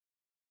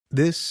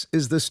This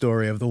is the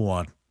story of the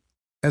one.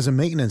 As a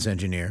maintenance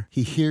engineer,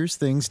 he hears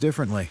things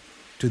differently.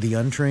 To the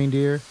untrained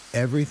ear,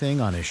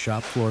 everything on his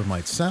shop floor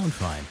might sound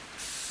fine,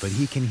 but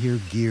he can hear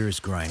gears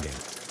grinding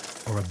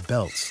or a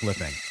belt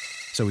slipping.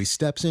 So he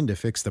steps in to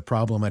fix the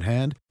problem at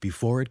hand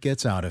before it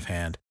gets out of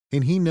hand.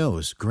 And he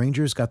knows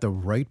Grainger's got the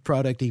right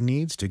product he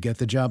needs to get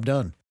the job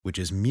done, which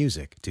is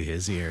music to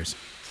his ears.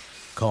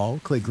 Call,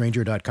 click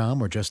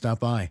Grainger.com, or just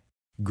stop by.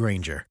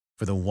 Grainger,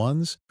 for the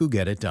ones who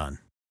get it done.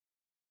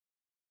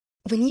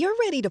 When you're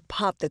ready to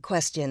pop the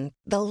question,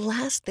 the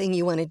last thing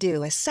you want to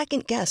do is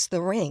second-guess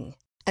the ring.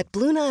 At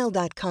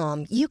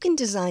BlueNile.com, you can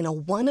design a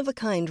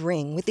one-of-a-kind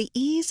ring with the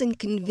ease and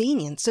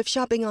convenience of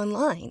shopping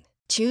online.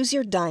 Choose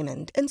your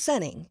diamond and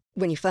setting.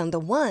 When you find the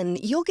one,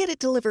 you'll get it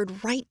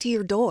delivered right to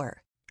your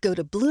door. Go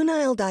to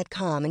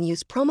BlueNile.com and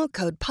use promo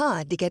code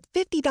POD to get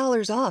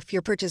 $50 off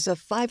your purchase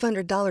of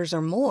 $500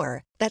 or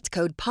more. That's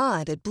code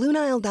POD at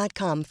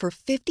BlueNile.com for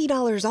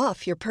 $50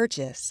 off your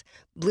purchase.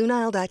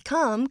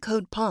 BlueNile.com,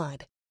 code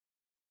POD.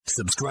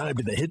 Subscribe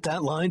to the Hit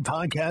That Line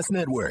Podcast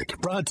Network,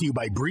 brought to you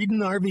by Breeden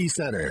RV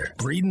Center.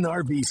 Breeden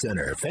RV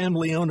Center,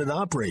 family owned and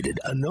operated,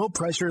 a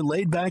no-pressure,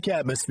 laid-back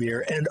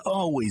atmosphere, and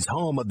always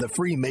home of the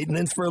free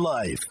maintenance for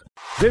life.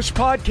 This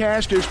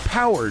podcast is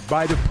powered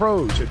by the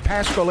pros at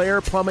Paschal Air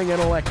Plumbing and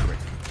Electric.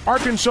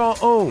 Arkansas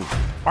owned,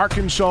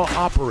 Arkansas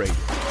operated.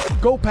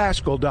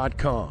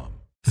 GoPaschal.com.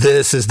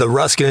 This is the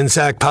Ruskin and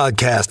Sack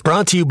Podcast,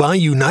 brought to you by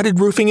United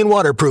Roofing and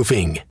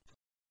Waterproofing.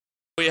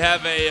 We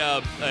have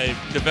a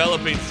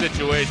developing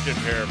situation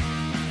here.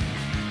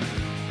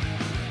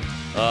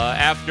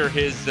 After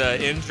his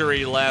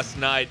injury last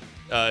night,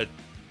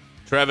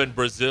 Trevin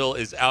Brazile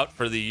is out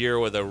for the year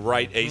with a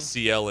right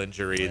ACL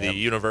injury. The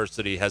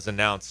university has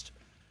announced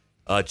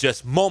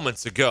just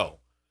moments ago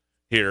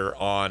here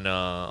on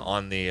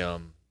our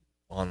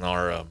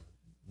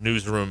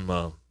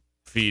newsroom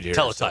feed here.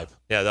 Teletype.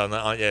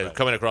 So,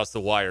 coming across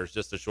the wires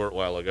just a short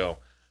while ago.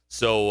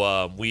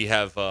 So we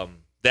have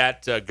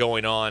that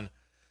going on.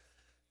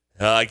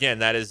 Again,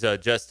 that is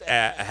just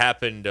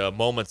happened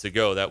moments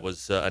ago. That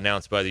was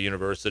announced by the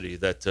university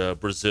that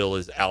Brazile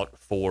is out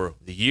for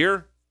the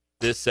year.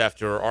 This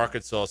after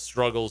Arkansas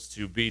struggles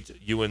to beat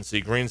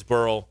UNC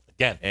Greensboro.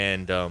 Again.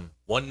 And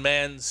one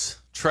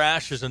man's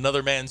trash is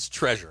another man's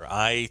treasure.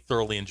 I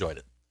thoroughly enjoyed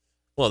it.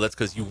 Well, that's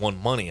because you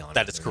won money on it.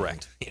 That is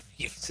correct.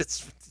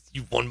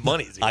 You won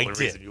money. Is the only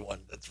reason you won.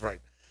 That's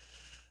right.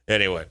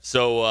 Anyway,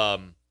 so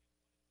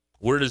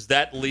where does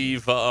that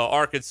leave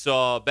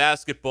Arkansas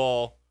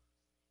basketball?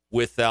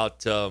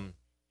 Without,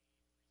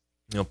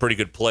 pretty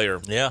good player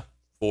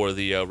for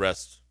the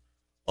rest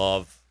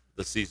of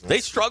the season. They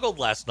struggled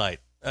last night.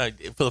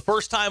 For the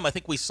first time, I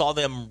think we saw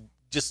them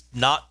just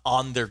not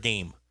on their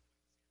game.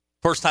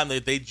 First time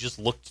they just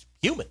looked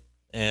human.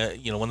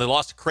 When they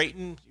lost to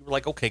Creighton, you were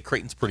like, okay,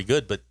 Creighton's pretty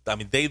good. But, I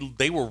mean,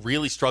 they were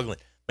really struggling.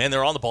 Man,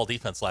 their on-the-ball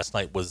defense last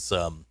night was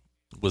not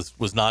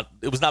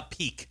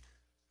peak.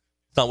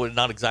 It's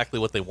not exactly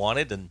what they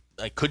wanted, and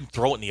I couldn't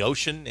throw it in the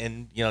ocean.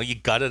 And you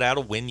got it out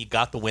a win. You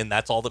got the win.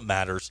 That's all that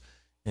matters.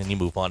 And you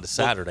move on to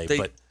Saturday.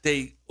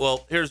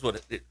 Here's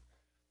what it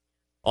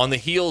on the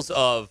heels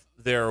of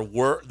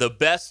the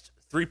best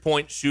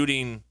 3-point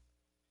shooting.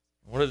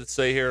 What did it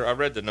say here? I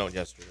read the note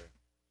yesterday.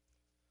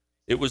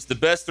 It was the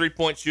best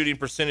 3-point shooting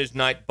percentage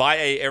night by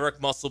a Eric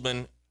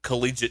Musselman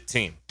collegiate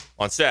team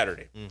on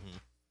Saturday. Mm-hmm.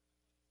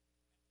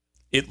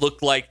 It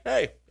looked like,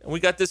 hey, we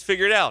got this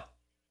figured out.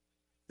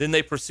 Then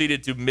they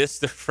proceeded to miss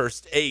their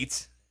first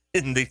 8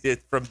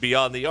 from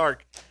beyond the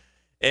arc.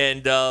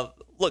 And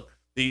look,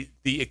 the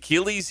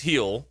Achilles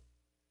heel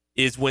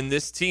is when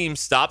this team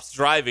stops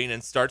driving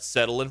and starts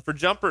settling for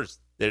jumpers.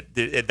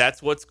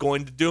 That's what's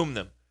going to doom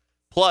them.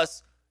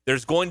 Plus,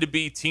 there's going to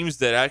be teams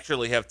that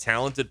actually have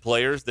talented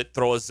players that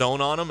throw a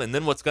zone on them, and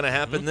then what's going to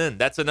happen then?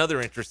 That's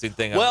another interesting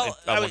thing. Well,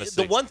 I want to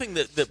see. The one thing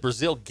that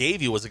Brazile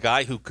gave you was a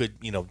guy who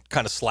could,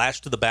 kind of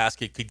slash to the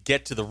basket, could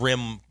get to the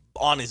rim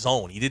on his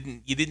own. You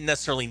didn't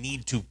necessarily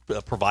need to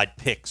provide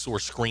picks or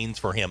screens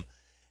for him.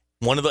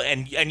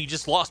 And you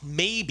just lost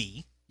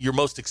maybe your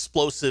most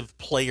explosive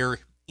player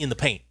in the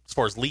paint as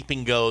far as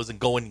leaping goes and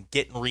going and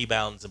getting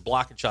rebounds and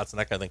blocking shots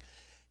and that kind of thing.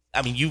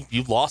 I mean,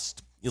 you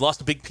lost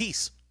a big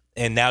piece,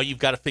 and now you've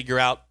got to figure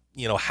out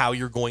how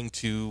you're going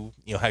to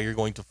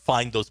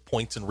find those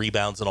points and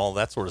rebounds and all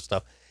that sort of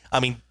stuff.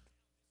 I mean,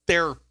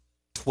 they're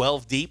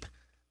 12 deep,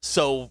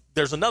 so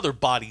there's another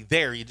body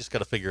there. You just got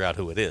to figure out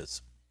who it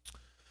is.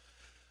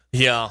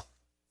 Yeah,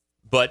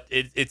 but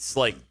it's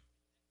like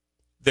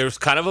there's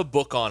kind of a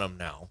book on them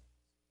now,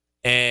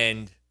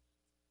 and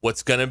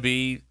what's going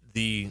to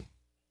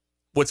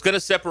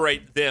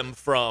separate them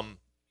from,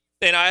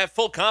 and I have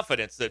full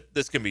confidence that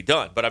this can be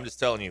done, but I'm just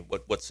telling you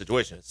what the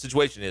situation is. The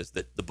situation is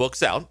that the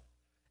book's out,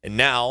 and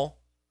now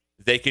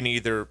they can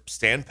either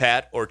stand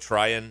pat or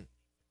try and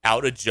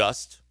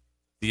out-adjust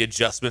the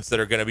adjustments that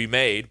are going to be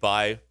made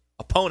by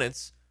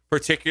opponents,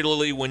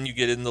 particularly when you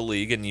get in the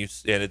league and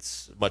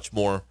it's much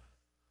more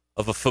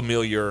of a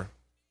familiar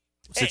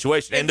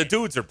situation. And the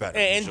dudes are better.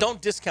 And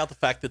don't discount the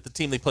fact that the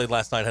team they played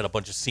last night had a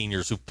bunch of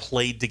seniors who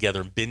played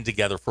together and been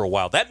together for a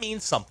while. That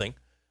means something.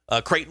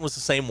 Creighton was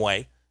the same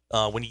way.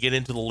 When you get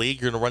into the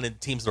league, you're going to run into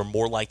teams that are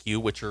more like you,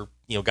 which are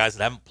guys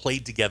that haven't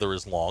played together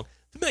as long.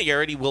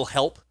 Familiarity will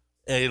help.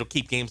 It'll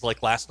keep games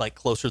like last night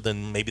closer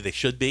than maybe they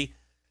should be.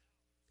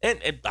 And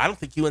I don't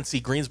think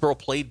UNC Greensboro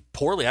played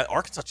poorly.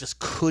 Arkansas just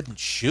couldn't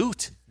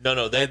shoot.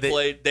 No, they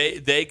played.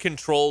 They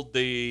controlled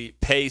the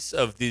pace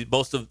of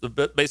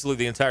basically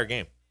the entire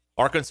game.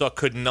 Arkansas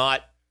could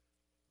not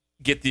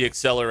get the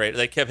accelerator.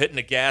 They kept hitting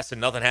the gas and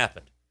nothing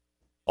happened.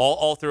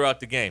 All throughout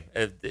the game,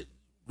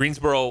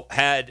 Greensboro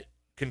had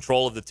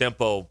control of the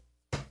tempo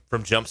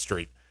from Jump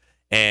Street,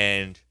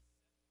 and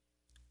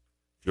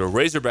if you're a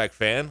Razorback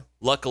fan,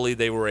 luckily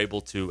they were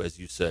able to, as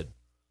you said,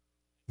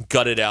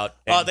 gut it out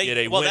and get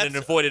a win and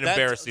avoid an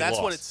embarrassing loss.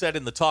 That's what it said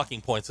in the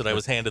talking points that I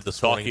was handed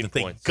this morning. That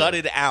they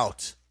gutted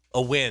out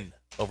a win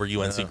over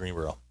UNC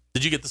Greensboro.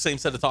 Did you get the same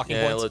set of talking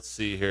points? Yeah, let's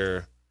see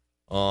here.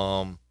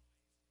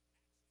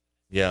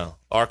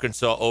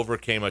 Arkansas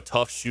overcame a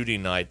tough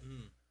shooting night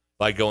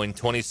by going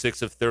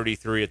 26 of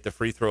 33 at the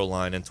free throw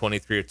line and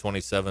 23 of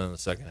 27 in the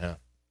second half.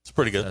 It's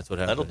pretty good. That's what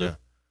happened. That'll do.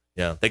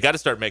 Yeah, they got to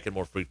start making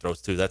more free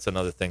throws too. That's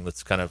another thing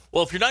that's kind of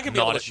if you're not going to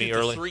be able to shoot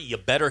the three, you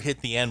better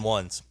hit the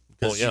N1s.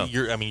 Because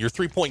your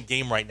 3-point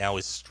game right now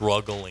is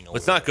struggling.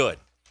 It's not good.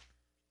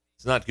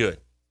 It's not good.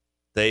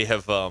 They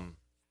have,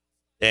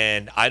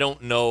 and I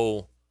don't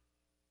know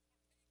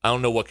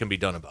what can be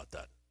done about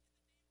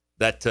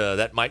that.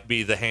 That might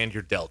be the hand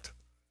you're dealt.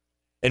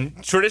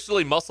 And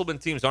traditionally, Musselman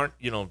teams aren't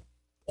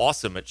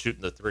awesome at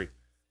shooting the three.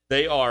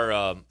 They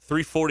are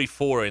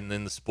 344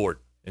 in the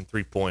sport in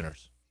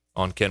 3-pointers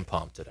on Ken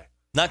Palm today.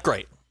 Not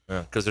great.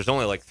 Yeah, because there's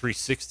only like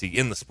 360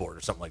 in the sport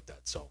or something like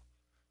that. So,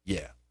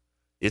 yeah,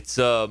 it's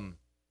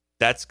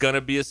that's gonna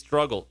be a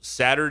struggle.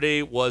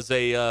 Saturday was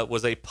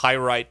a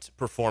pyrite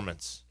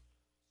performance,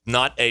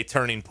 not a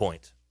turning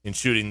point in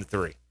shooting the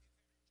three.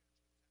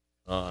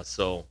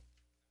 So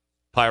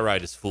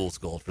pyrite is fool's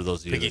gold for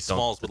those of you. Piggy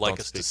Smalls would like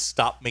us to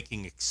stop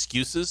making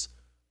excuses.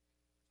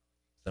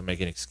 Stop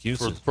making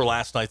excuses for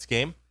last night's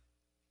game.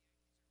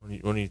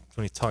 What are you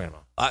talking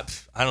about?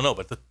 I don't know,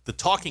 but the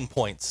talking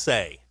points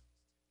say.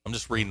 I'm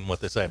just reading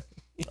what they say.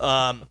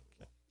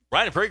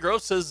 Ryan Prairie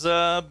Grove says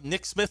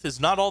Nick Smith is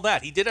not all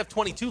that. He did have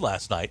 22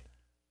 last night.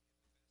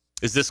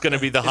 Is this going to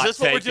be the hot take? Is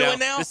this what we're doing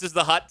now? This is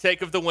the hot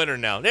take of the winter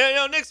now.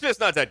 Nick Smith's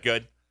not that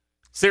good.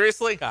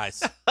 Seriously?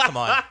 Guys, come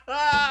on.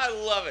 I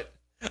love it.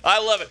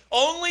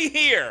 Only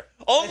here.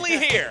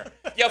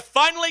 You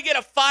finally get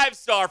a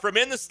 5-star from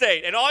in the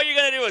state, and all you're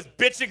going to do is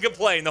bitch and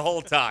complain the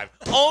whole time.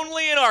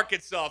 Only in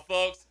Arkansas,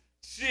 folks.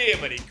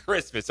 Jiminy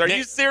Christmas. Are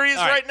you serious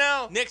right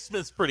now? Nick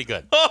Smith's pretty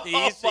good.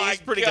 He's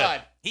pretty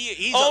God. good.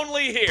 He's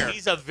only here.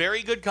 He's a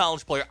very good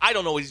college player. I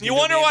don't know what he's going to do. You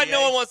wonder why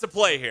no one wants to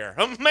play here.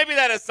 Maybe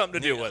that has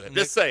something to do with it.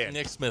 Just saying.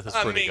 Nick Smith is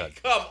pretty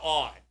good. Come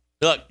on.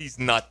 Look, he's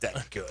not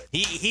that good.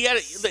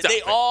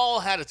 They all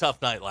had a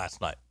tough night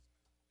last night.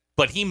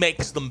 But he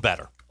makes them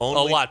better. A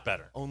lot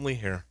better. Only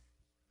here.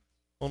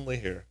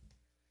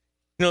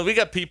 We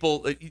got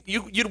people.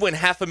 You'd win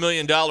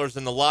 $500,000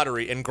 in the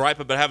lottery and gripe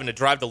about having to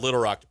drive to Little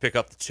Rock to pick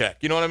up the check.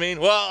 You know what I mean?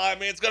 Well,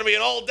 it's going to be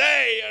an all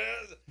day.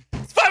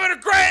 It's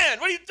 $500,000.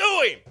 What are you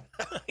doing?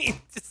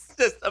 It's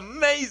just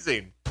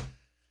amazing.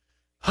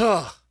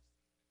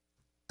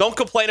 Don't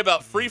complain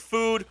about free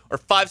food or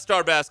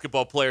 5-star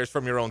basketball players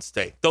from your own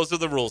state. Those are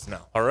the rules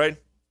now. All right.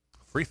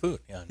 Free food.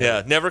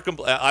 Yeah. Never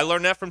complain. I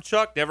learned that from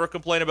Chuck. Never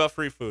complain about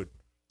free food.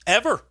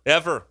 Ever.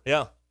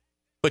 Yeah.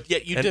 But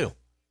yet you do.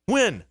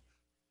 When?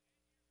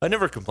 I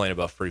never complain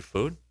about free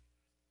food.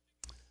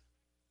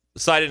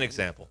 Cite an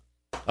example.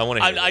 I want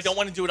to hear I don't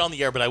want to do it on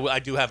the air, but I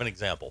do have an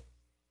example.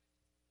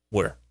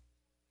 Where?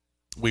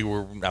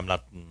 I'm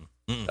not.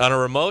 On a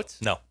remote?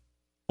 No.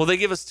 Well, they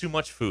give us too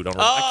much food.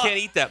 I can't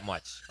eat that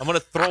much. I'm going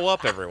to throw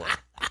up everywhere.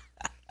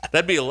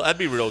 That'd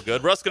be real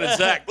good. Ruskin and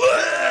Zach.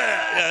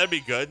 Yeah, that'd be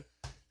good.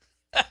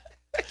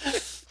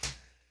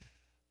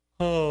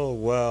 Oh,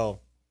 wow.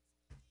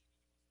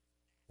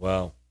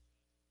 Wow.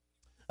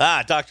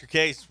 Dr.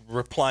 Case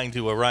replying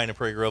to Ryan and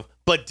Prairie Grove.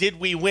 But did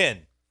we win?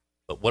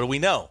 But what do we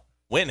know?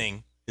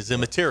 Winning is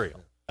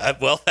immaterial.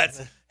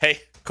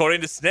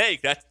 According to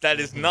Snake, that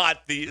is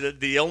not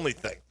the only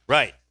thing.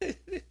 Right.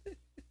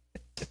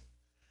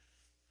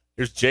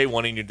 Here's Jay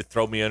wanting you to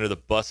throw me under the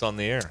bus on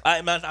the air.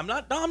 I'm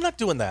not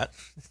doing that.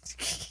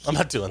 I'm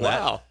not doing that.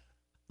 Wow.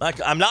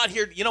 I'm not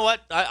here. You know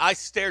what? I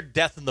stared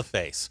death in the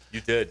face.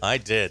 You did. I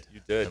did. You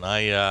did.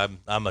 And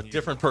I'm a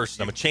different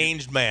person. I'm a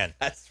changed man.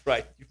 That's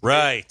right.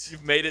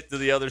 You've made it to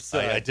the other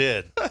side. I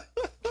did.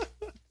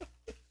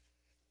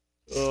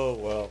 Oh,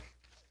 wow.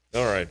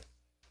 All right.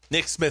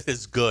 Nick Smith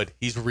is good.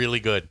 He's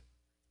really good.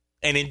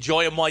 And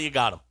enjoy him while you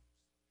got him.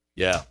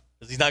 Yeah.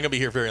 Because he's not going to be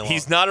here very long.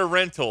 He's not a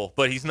rental,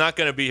 but he's not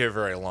going to be here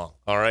very long.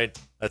 All right?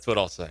 That's what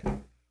I'll say.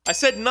 I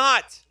said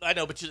not. I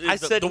know, but I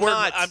said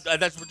not.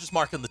 We're just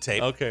marking the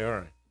tape. Okay, all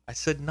right. I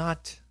said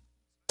not.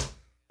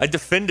 I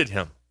defended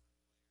him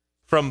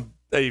from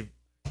a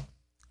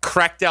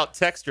cracked out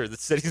texter that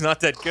said he's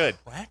not that good.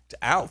 Cracked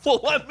out.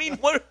 Well, I mean,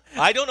 what?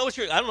 I don't know what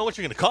you're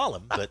going to call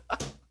him, but.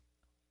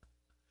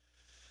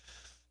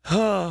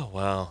 Oh,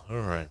 wow.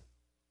 All right.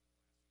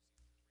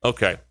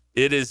 Okay.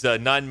 It is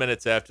 9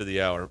 minutes after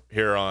the hour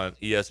here on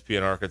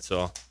ESPN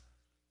Arkansas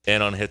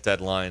and on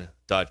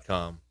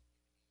hitthatline.com.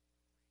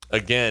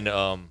 Again,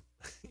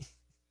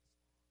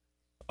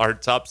 our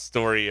top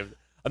story of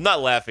I'm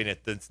not laughing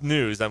at the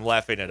news. I'm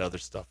laughing at other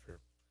stuff here.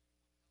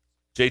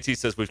 JT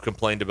says we've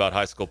complained about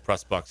high school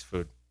press box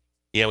food.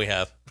 Yeah, we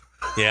have.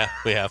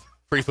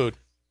 Free food.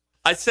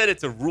 I said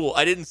it's a rule.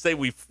 I didn't say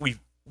we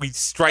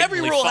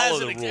stridently follow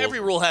the rules. Every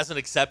rule has an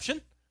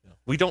exception.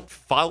 We don't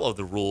follow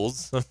the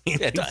rules. I mean,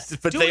 Yeah,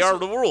 but they are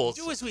the rules.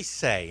 Do as we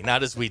say,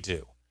 not as we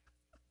do.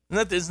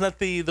 Isn't that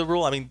the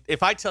rule? I mean,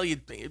 if I tell you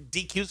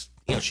DQ's,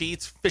 she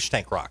eats fish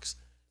tank rocks.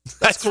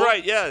 That's cool.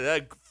 right. Yeah.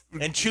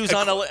 And chews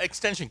on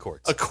extension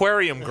cords.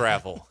 Aquarium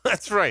gravel.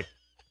 That's right.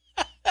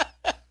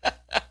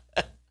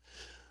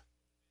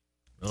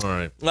 All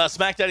right.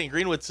 Smack Daddy in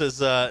Greenwood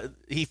says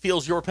he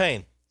feels your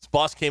pain. His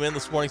boss came in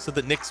this morning, said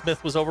that Nick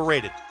Smith was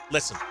overrated.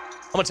 Listen,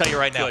 I'm going to tell you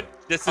right now. Good.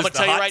 This I'm is going to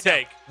tell you hot right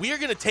take. now. We are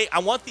going to take. I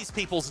want these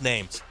people's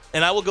names,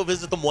 and I will go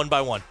visit them one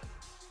by one.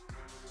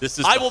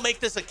 I will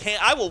make this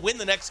I will win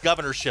the next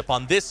governorship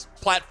on this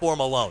platform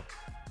alone.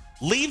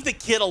 Leave the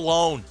kid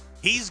alone.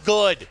 He's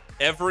good.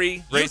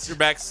 Every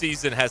Razorback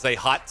season has a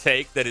hot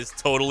take that is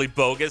totally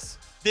bogus.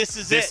 This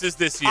is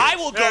this year. I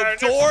will go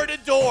door to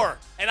door,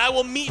 and I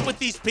will meet with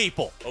these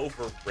people.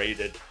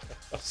 Overrated.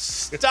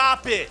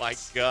 Stop it. My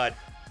God.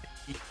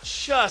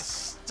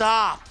 Just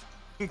stop.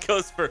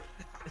 Goes for...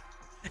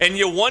 And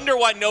you wonder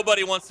why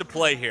nobody wants to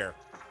play here.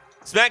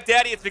 Smack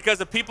Daddy, it's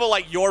because of people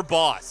like your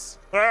boss.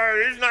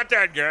 He's not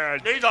that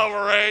good. He's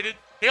overrated.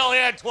 He only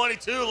had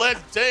 22, led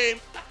the team.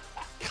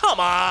 Come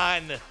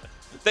on.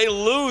 They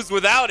lose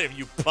without him,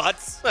 you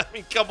putz. I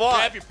mean, come on.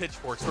 Grab your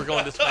pitchforks. We're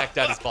going to Smack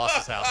Daddy's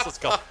boss's house. Let's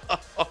go.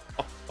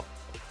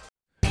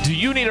 Do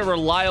you need a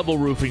reliable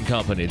roofing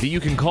company that you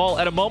can call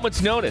at a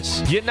moment's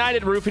notice?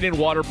 United Roofing and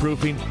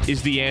Waterproofing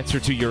is the answer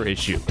to your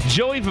issue.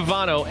 Joey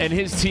Vivano and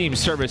his team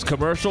service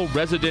commercial,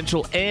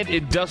 residential, and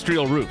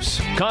industrial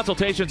roofs.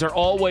 Consultations are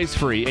always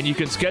free, and you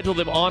can schedule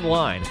them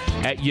online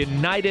at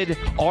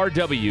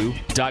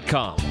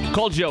unitedrw.com.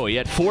 Call Joey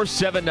at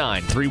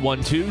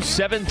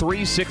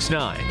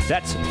 479-312-7369.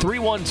 That's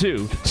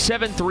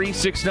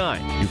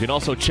 312-7369. You can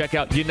also check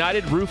out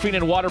United Roofing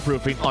and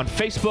Waterproofing on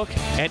Facebook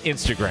and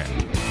Instagram.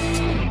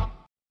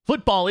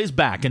 Football is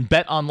back, and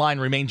BetOnline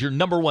remains your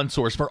number one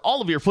source for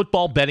all of your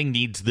football betting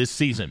needs this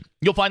season.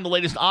 You'll find the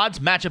latest odds,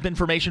 matchup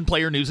information,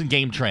 player news, and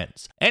game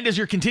trends. And as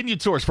your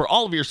continued source for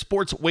all of your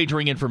sports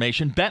wagering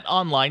information,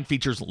 BetOnline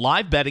features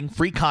live betting,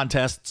 free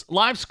contests,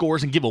 live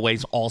scores, and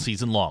giveaways all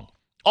season long.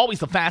 Always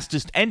the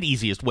fastest and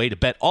easiest way to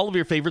bet all of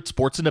your favorite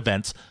sports and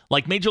events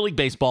like Major League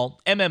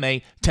Baseball,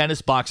 MMA,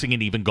 tennis, boxing,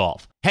 and even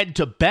golf. Head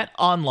to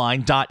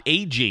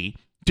betonline.ag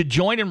to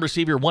join and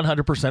receive your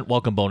 100%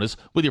 welcome bonus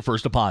with your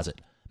first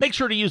deposit. Make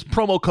sure to use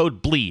promo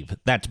code BLEAV,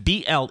 that's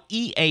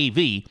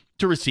BLEAV,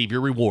 to receive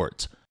your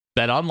rewards.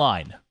 Bet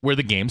online, where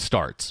the game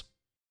starts.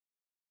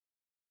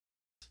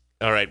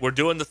 All right, we're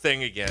doing the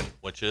thing again.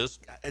 Which is?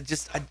 I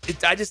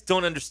just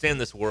don't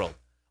understand this world.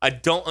 I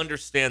don't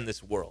understand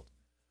this world.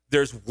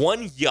 There's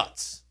one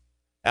Yutz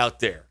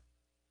out there.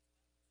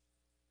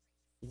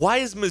 Why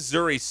is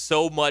Missouri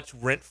so much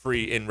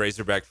rent-free in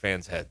Razorback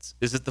fans' heads?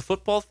 Is it the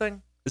football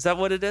thing? Is that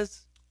what it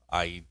is?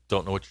 I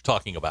don't know what you're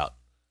talking about.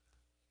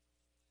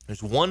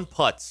 There's one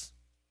putz,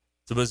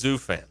 it's a Mizzou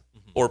fan,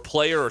 or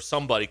player or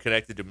somebody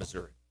connected to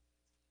Missouri,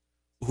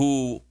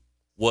 who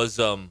was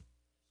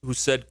who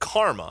said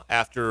karma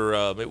after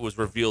it was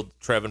revealed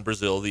Trevin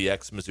Brazil, the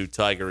ex-Mizzou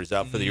Tiger, is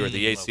out for the year with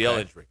the ACL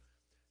injury.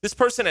 This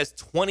person has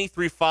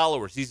 23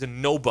 followers. He's a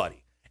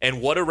nobody.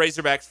 And what do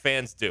Razorbacks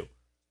fans do?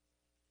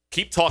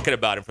 Keep talking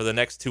about him for the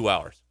next 2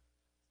 hours.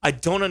 I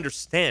don't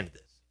understand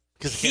this.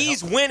 Because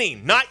he's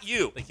winning, not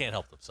you. They can't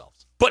help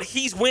themselves. But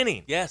he's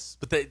winning. Yes,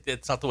 but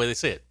it's not the way they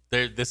say it.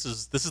 This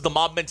is the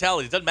mob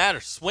mentality. It doesn't matter.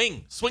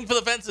 Swing for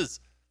the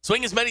fences.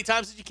 Swing as many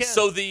times as you can.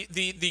 So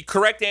the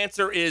correct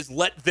answer is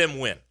let them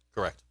win.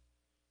 Correct.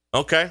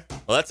 Okay.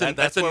 Well, that's a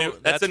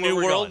new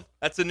world. Going.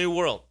 That's a new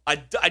world. I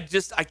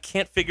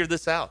can't figure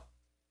this out.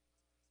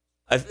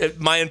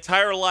 My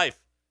entire life,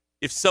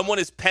 if someone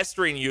is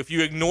pestering you, if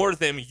you ignore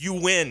them, you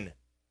win.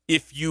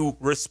 If you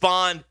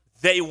respond,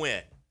 they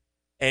win.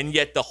 And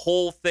yet the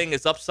whole thing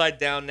is upside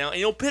down now.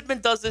 And, Pittman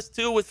does this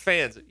too with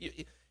fans.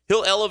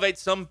 He'll elevate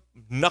some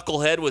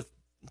knucklehead with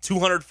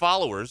 200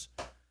 followers,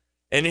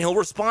 and he'll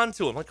respond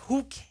to him. Like,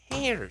 who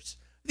cares?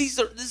 This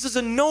is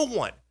a no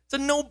one. It's a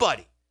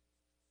nobody.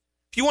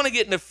 If you want to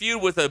get in a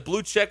feud with a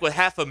blue check with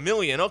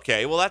 500,000,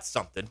 okay, well, that's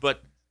something.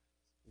 But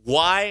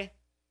why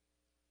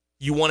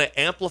you want to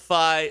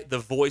amplify the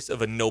voice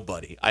of a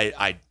nobody?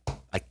 I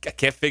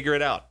can't figure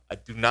it out. I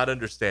do not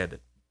understand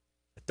it.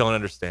 I don't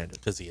understand it.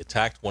 Because he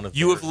attacked one of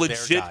their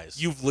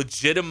guys. You've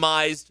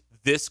legitimized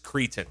this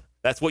cretin.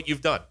 That's what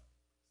you've done.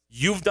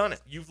 You've done it.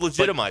 You've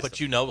legitimized it. But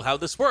you know how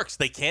this works.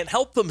 They can't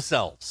help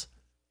themselves.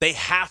 They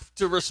have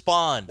to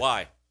respond.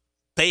 Why?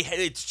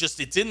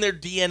 It's in their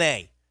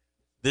DNA.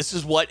 This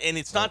is what, and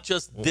it's not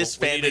just this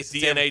fan base.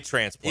 DNA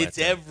transplant. It's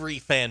every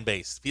fan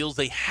base feels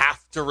they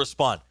have to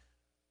respond.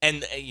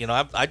 And,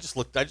 I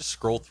just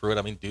scrolled through it.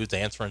 I mean, dude's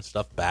answering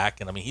stuff back,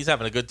 and, he's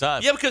having a good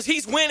time. Yeah, because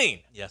he's winning.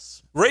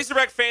 Yes.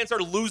 Razorback fans are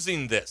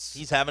losing this.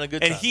 He's having a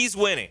good time. And he's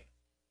winning.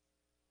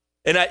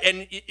 And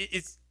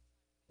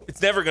it's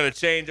never going to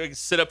change. I can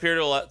sit up here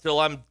till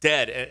I'm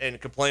dead and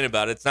complain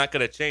about it. It's not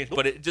going to change,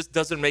 but it just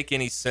doesn't make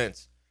any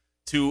sense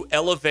to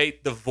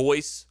elevate the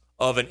voice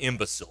of an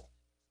imbecile.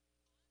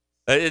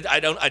 I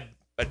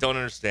don't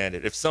understand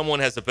it. If someone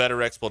has a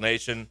better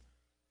explanation,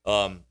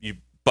 you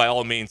by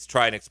all means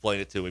try and explain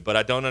it to me. But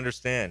I don't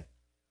understand.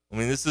 I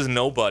mean, this is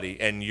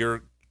nobody, and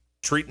you're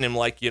treating him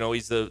like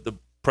he's the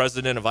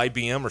president of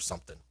IBM or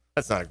something.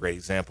 That's not a great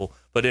example,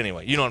 but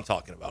anyway, you know what I'm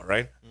talking about,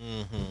 right?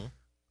 Mm-hmm.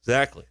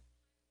 Exactly.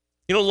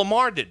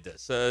 Lamar did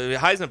this.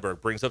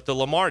 Heisenberg brings up the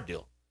Lamar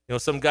deal.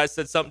 Some guy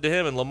said something to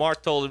him, and Lamar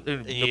told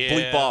him to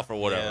bleep off or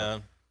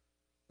whatever.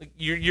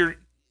 Yeah.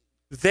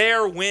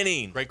 They're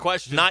winning. Great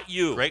question. Not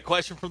you. Great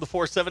question from the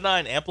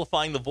 479.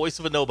 Amplifying the voice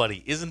of a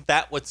nobody. Isn't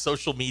that what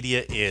social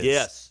media is?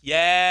 Yes.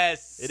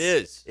 Yes. It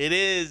is. It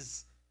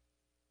is.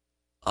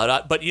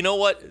 But you know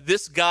what?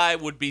 This guy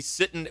would be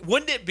sitting.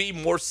 Wouldn't it be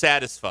more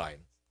satisfying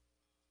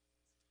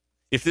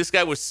if this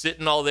guy was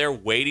sitting all there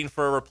waiting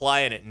for a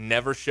reply and it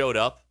never showed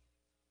up,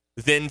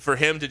 than for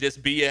him to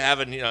just be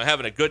having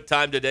a good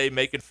time today,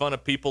 making fun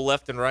of people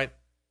left and right?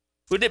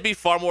 Wouldn't it be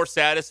far more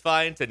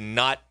satisfying to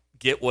not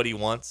get what he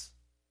wants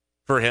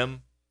for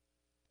him?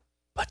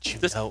 But they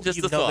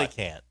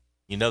can't.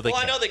 Well,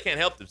 I know they can't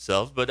help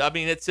themselves, but I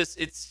mean, it's never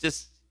going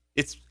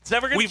to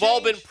change. We've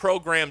all been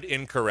programmed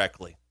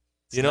incorrectly.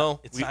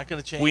 It's not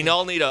going to change. We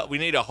all need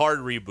a hard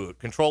reboot.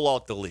 Control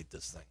Alt Delete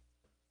this thing.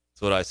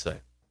 That's what I say. You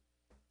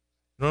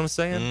know what I'm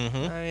saying?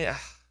 Mm-hmm. I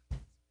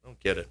don't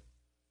get it.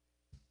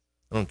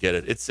 I don't get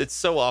it. It's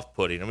so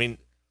off-putting. I mean,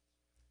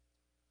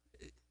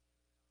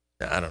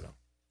 I don't know.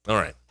 All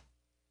right.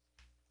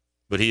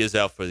 But he is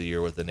out for the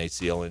year with an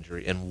ACL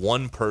injury. And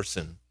one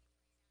person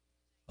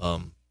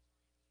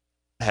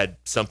had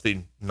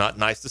something not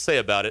nice to say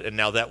about it, and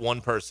now that one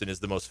person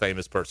is the most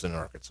famous person in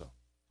Arkansas.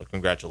 So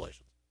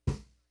congratulations.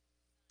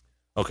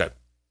 Okay.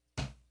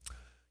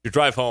 Your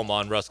drive home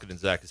on Ruskin and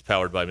Zach is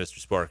powered by Mr.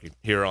 Sparky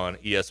here on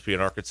ESPN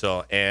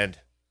Arkansas and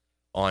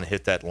on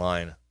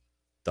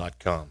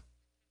hitthatline.com.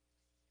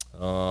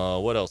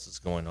 What else is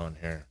going on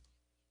here?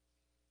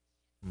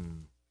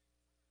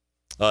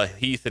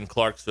 Heath in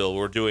Clarksville,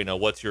 we're doing a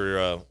what's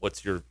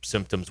your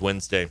symptoms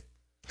Wednesday.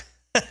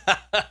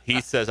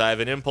 Heath says, I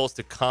have an impulse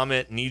to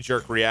comment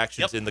knee-jerk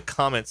reactions in the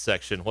comment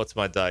section. What's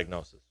my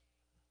diagnosis?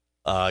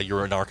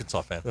 You're an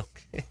Arkansas fan.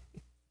 Okay.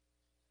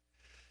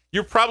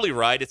 You're probably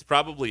right. It's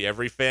probably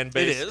every fan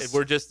base. It is.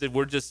 We're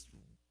just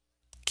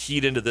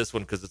keyed into this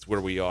one because it's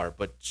where we are.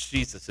 But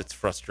Jesus, it's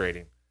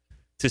frustrating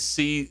to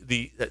see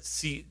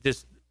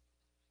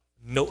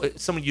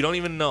someone you don't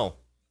even know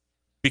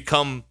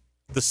become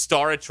the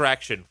star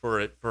attraction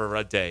for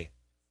a day.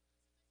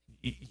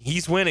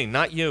 He's winning,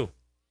 not you.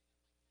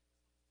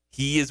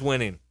 He is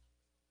winning,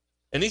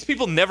 and these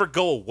people never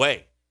go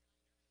away.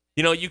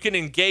 You can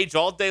engage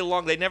all day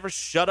long. They never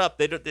shut up.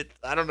 I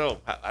don't know.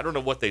 I don't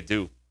know what they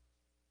do.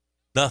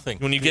 Nothing.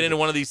 When you get into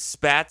one of these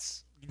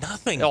spats,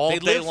 nothing. All they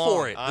day live long.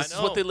 for it. This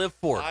is what they live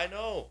for. I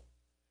know.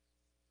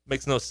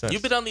 Makes no sense.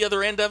 You've been on the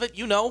other end of it.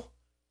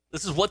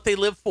 This is what they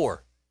live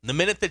for. And the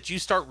minute that you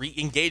start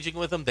re-engaging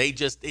with them, they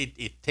just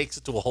it takes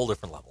it to a whole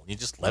different level. You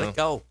just let it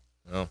go.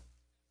 No.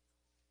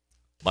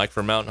 Mike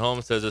from Mountain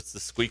Home says it's the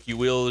squeaky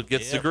wheel that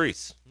gets the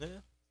grease. Yeah.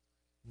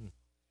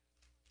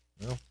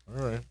 Well,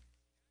 all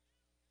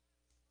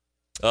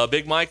right.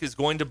 Big Mike is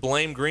going to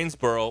blame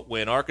Greensboro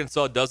when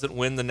Arkansas doesn't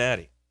win the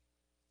Natty.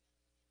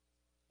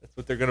 That's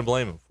what they're going to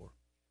blame him for.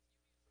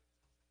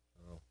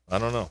 I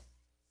don't know.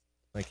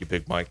 Thank you,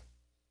 Big Mike.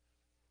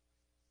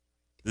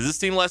 Does this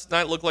team last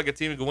night look like a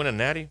team who could win a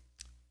Natty?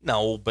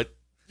 No, but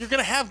you're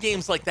going to have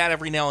games like that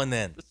every now and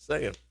then. Just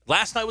saying.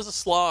 Last night was a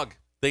slog.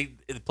 They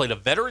played a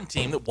veteran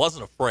team that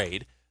wasn't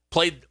afraid.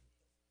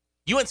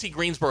 UNC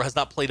Greensboro has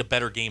not played a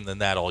better game than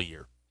that all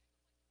year.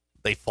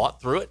 They fought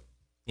through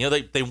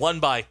it. They won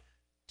by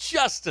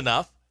just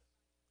enough.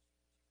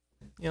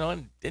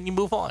 And then you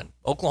move on.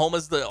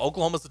 Oklahoma's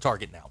the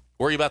target now.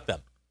 Worry about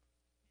them.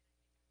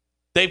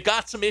 They've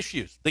got some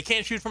issues. They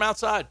can't shoot from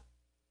outside.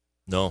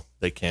 No,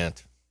 they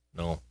can't.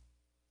 No.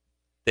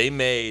 They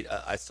made,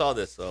 I saw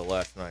this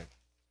last night.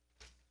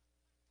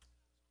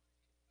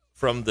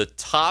 From the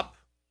top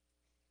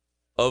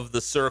of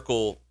the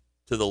circle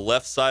to the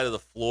left side of the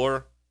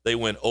floor, they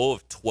went 0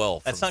 of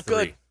 12 That's from not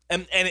three.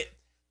 good. And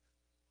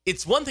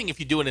it's one thing if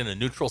you do it in a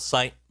neutral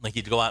site, like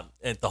you go out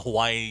at the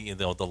Hawaii,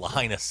 the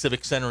Lahaina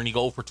Civic Center, and you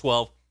go 0 for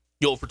 12.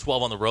 You 0 for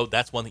 12 on the road.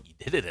 That's one thing. You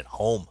did it at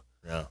home.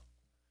 Yeah.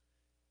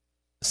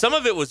 Some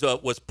of it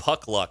was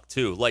puck luck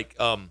too. Like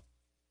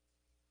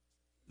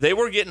they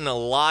were getting a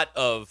lot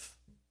of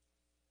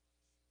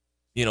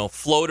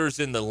floaters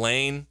in the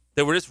lane.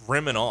 They were just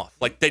rimming off.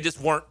 Like they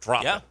just weren't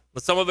dropping. Yeah.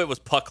 But some of it was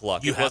puck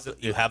luck. You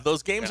have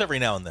those games every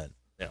now and then.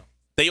 Yeah.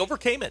 They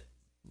overcame it.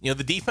 The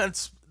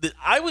defense.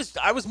 I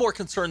was more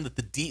concerned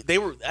that they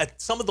were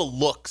at some of the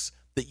looks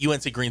that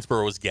UNC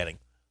Greensboro was getting.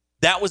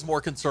 That was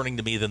more concerning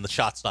to me than the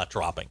shots not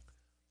dropping.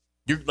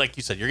 You're like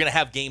you said, you're going to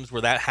have games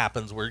where that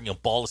happens, where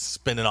ball is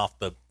spinning off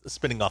the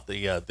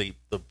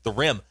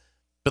rim.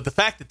 But the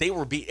fact that they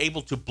were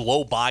able to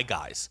blow by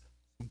guys,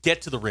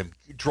 get to the rim,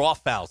 draw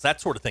fouls,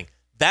 that sort of thing,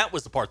 that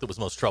was the part that was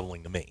most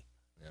troubling to me.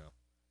 Yeah,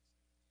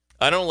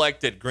 I don't like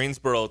that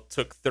Greensboro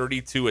took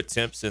 32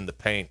 attempts in the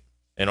paint,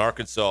 and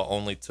Arkansas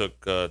only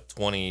took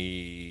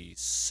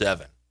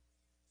 27.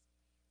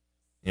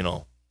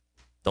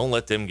 Don't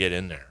let them get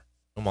in there.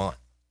 Come on.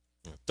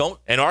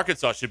 And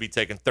Arkansas should be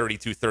taking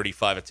 32,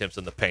 35 attempts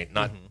in the paint,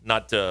 not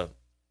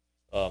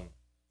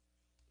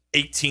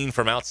 18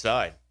 from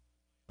outside.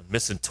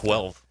 Missing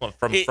 12 from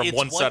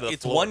one side of the floor.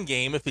 It's one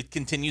game. If it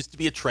continues to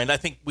be a trend, I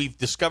think we've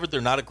discovered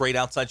they're not a great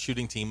outside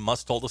shooting team.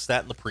 Musk told us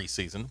that in the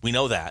preseason. We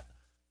know that.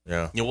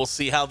 Yeah. We'll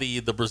see how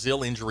the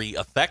Brazil injury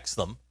affects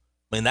them.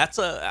 That's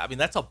a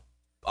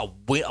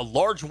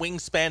large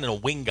wingspan and a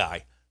wing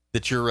guy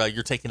that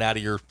you're taking out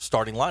of your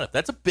starting lineup.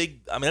 That's a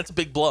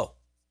big blow.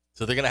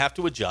 So they're going to have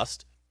to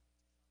adjust.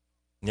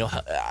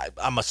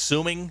 I'm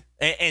assuming,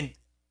 and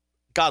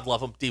God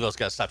love him, Devo's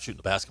got to stop shooting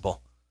the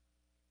basketball.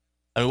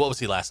 I mean, what was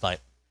he last night?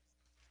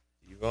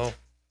 Devo?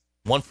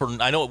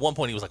 I know at one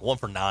point he was like 1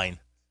 for 9.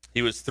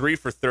 He was 3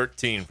 for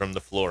 13 from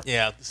the floor.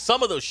 Yeah,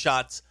 some of those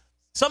shots,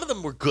 some of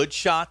them were good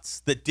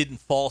shots that didn't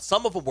fall.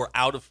 Some of them were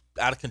out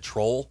of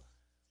control.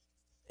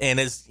 And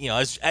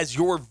as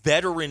your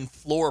veteran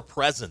floor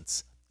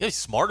presence, he's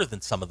smarter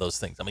than some of those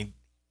things. I mean,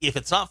 if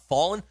it's not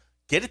falling,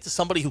 get it to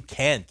somebody who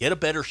can get a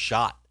better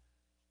shot.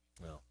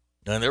 Well,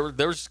 and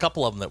there was a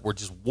couple of them that were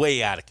just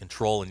way out of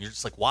control, and you're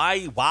just like,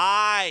 why?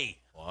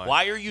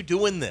 Why are you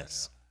doing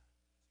this?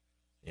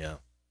 Yeah.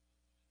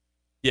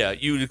 Yeah,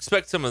 you'd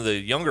expect some of the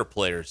younger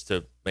players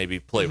to maybe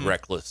play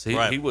reckless. He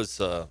was,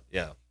 some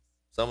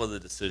of the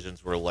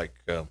decisions were like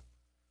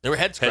they were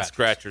head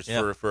scratchers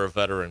for a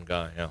veteran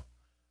guy. Yeah.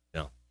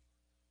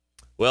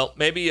 Well,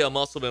 maybe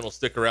Musselman will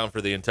stick around for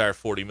the entire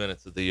 40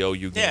 minutes of the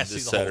OU game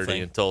this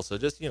Saturday in Tulsa.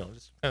 Just kind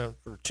of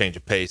for a change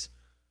of pace,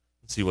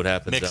 see what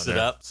happens. Mix down it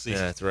there. up. See. Yeah,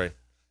 that's right.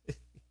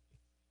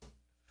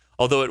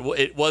 Although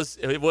it was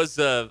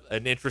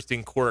an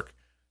interesting quirk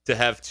to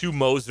have two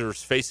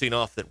Mosers facing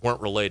off that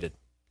weren't related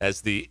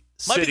as the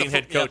sitting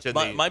head coach.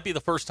 Might be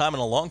the first time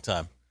in a long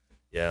time.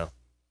 Yeah,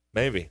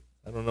 maybe.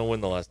 I don't know when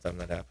the last time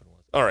that happened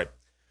was. All right.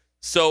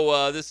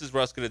 So this is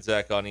Ruskin and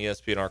Zach on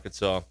ESPN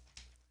Arkansas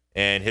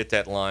and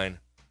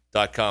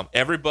hitthatline.com.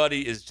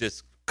 Everybody is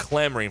just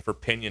clamoring for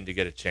Pinion to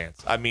get a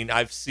chance. I mean,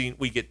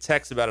 we get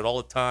texts about it all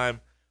the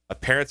time. My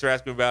parents are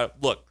asking about it.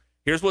 Look,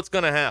 here's what's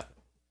going to happen.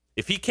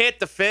 If he can't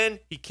defend,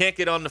 he can't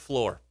get on the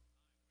floor.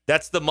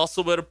 That's the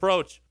Musselman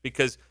approach,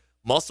 because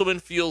Musselman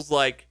feels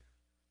like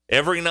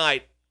every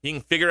night he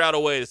can figure out a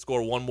way to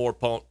score one more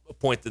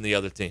point than the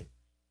other team.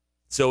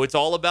 So it's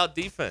all about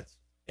defense.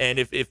 And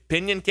if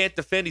Pinion can't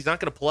defend, he's not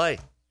going to play.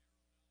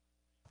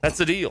 That's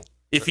the deal.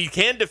 If he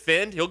can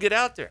defend, he'll get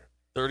out there.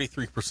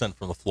 33%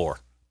 from the floor.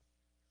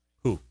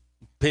 Who?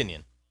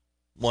 Pinion.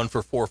 1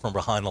 for 4 from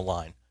behind the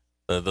line.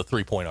 The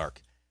three-point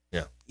arc.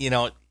 Yeah.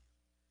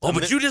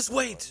 But you just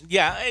wait.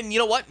 Yeah, and you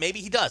know what? Maybe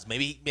he does.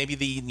 Maybe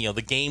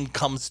the game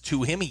comes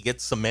to him. He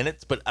gets some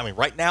minutes. But I mean,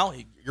 right now,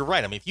 you're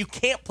right. I mean, if you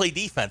can't play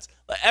defense,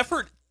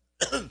 effort.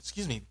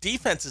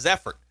 Defense is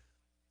effort.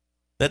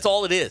 That's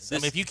all it is.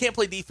 If you can't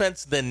play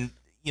defense, then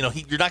you're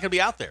not going to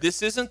be out there.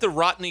 This isn't the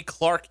Rodney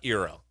Clark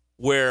era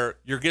where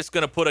you're just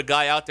going to put a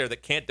guy out there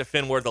that can't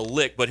defend worth a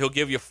lick, but he'll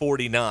give you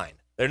 49.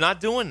 They're not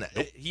doing that.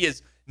 Nope. He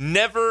has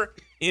never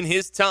in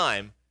his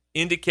time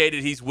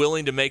indicated he's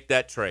willing to make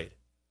that trade.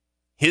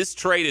 His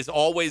trade is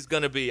always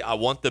going to be, I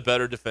want the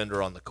better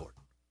defender on the court.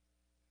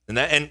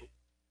 And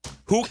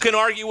who can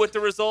argue with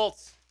the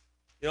results?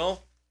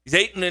 He's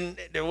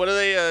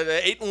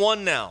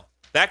 8-1 now.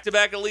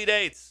 Back-to-back Elite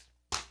Eights.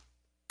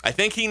 I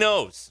think he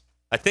knows.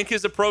 I think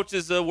his approach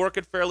is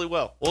working fairly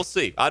well. We'll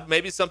see.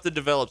 Maybe something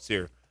develops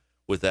here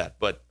with that,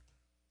 but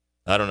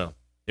I don't know.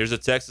 Here's a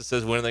text that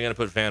says, when are they going to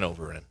put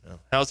Vanover in?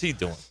 How's he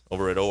doing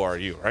over at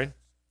ORU, right?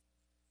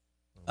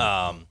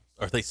 Are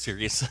they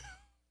serious?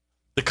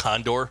 The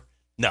Condor?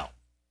 No.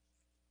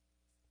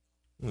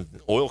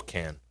 Oil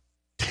can.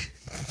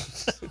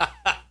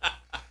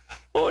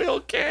 Oil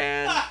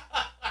can.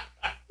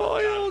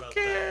 Oil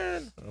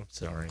can. I'm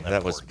sorry.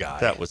 That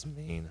was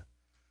mean.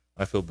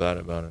 I feel bad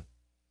about it.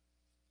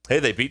 Hey,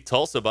 they beat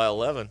Tulsa by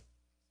 11.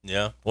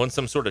 Yeah. Won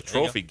some sort of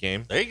trophy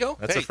game. There you go.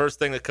 That's the first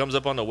thing that comes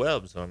up on the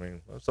web. So, I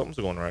mean, something's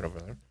going right over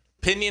there.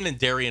 Pinion and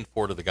Darian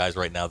Ford are the guys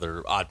right now that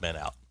are odd men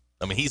out.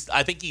 I mean,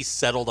 I think he's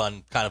settled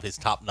on kind of his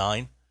top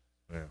 9.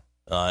 Yeah.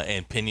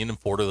 And Pinion and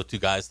Ford are the two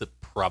guys that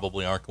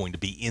probably aren't going to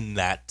be in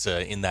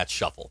that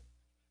shuffle.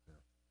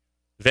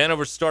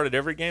 Vanover started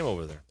every game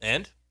over there.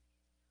 And?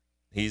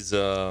 He's,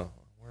 where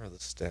are the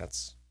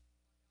stats?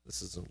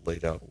 This isn't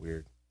laid out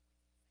weird.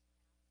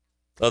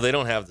 Oh, they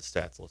don't have the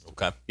stats listed.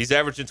 Okay. He's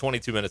averaging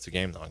 22 minutes a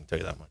game, though, I can tell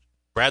you that much.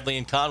 Bradley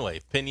and Conway.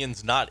 If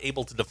Pinion's not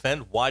able to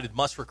defend, why did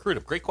Musk recruit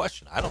him? Great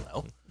question. I don't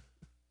know.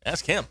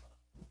 Ask him.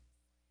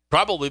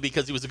 Probably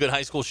because he was a good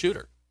high school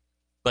shooter.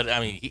 But, I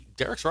mean,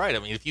 Derek's right. I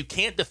mean, if you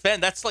can't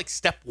defend, that's like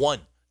step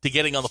 1 to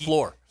getting on the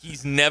floor.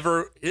 He's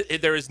never.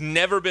 There has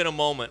never been a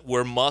moment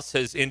where Muss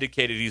has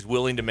indicated he's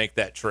willing to make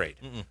that trade.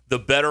 The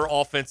better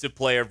offensive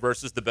player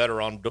versus the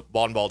better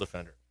on-ball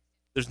defender.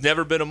 There's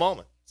never been a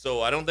moment.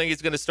 So I don't think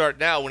he's going to start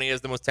now when he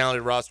has the most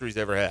talented roster he's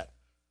ever had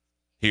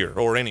here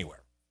or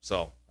anywhere.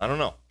 So I don't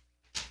know.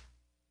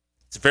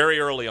 It's very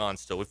early on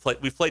still.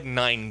 We've played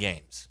 9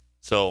 games.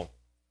 So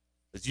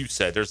as you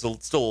said, there's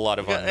still a lot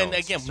of unknowns. And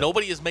again,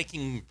 nobody is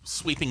making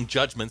sweeping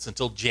judgments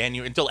until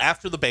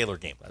after the Baylor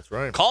game. That's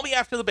right. Call me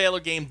after the Baylor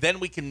game, then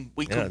we can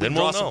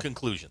draw some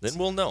conclusions. Then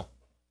we'll know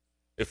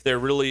if they're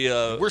really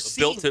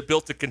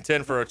built to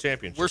contend for a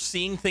championship. We're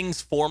seeing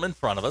things form in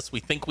front of us.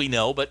 We think we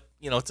know, but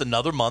it's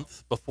another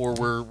month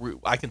before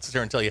I can sit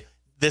here and tell you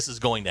this is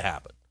going to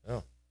happen.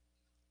 Oh.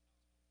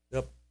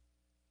 Yep.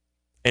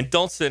 And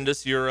don't send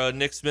us your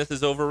Nick Smith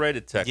is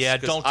overrated text. Yeah,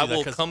 don't do I that.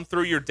 will come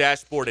through your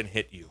dashboard and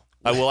hit you.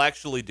 I will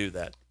actually do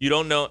that. You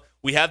don't know.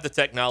 We have the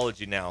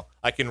technology now.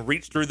 I can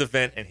reach through the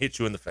vent and hit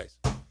you in the face.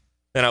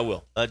 And I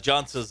will.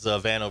 John says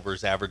Vanover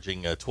is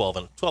averaging 12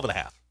 and a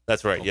half.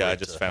 That's right. Yeah, I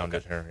just found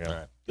it here. Yeah. All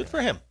right. Good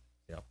for him.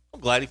 Yeah. I'm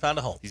glad he found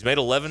a home. He's made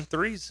 11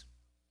 threes.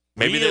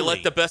 Maybe they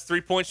let the best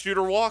three-point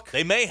shooter walk.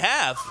 They may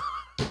have.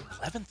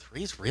 11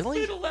 threes? Really?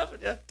 Made 11,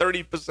 yeah.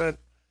 30%.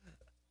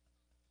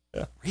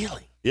 Yeah.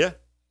 Really? Yeah.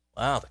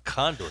 Wow, the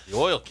conduit, the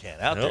oil can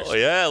out there. Oh,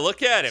 yeah.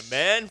 Look at it,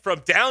 man.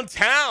 From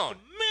downtown.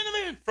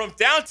 From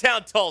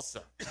downtown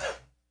Tulsa.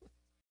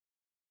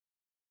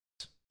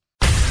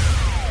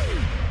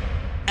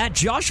 At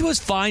Joshua's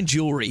Fine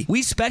Jewelry,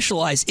 we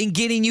specialize in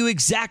getting you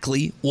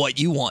exactly what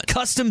you want.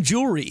 Custom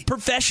jewelry,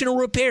 professional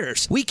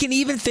repairs. We can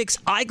even fix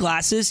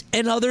eyeglasses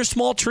and other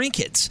small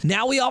trinkets.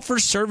 Now we offer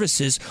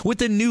services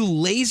with a new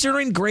laser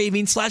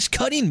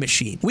engraving/cutting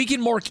machine. We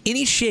can mark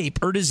any shape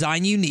or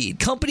design you need.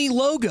 Company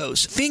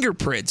logos,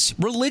 fingerprints,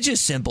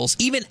 religious symbols,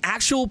 even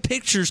actual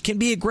pictures can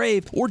be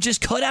engraved or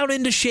just cut out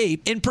into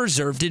shape and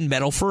preserved in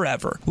metal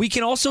forever. We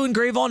can also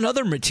engrave on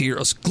other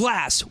materials,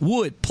 glass,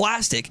 wood,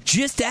 plastic.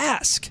 Just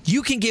ask.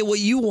 You can get what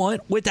you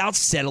want without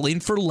settling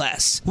for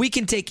less. We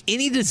can take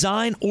any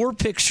design or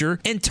picture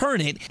and turn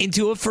it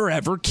into a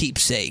forever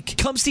keepsake.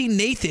 Come see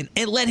Nathan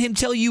and let him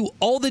tell you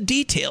all the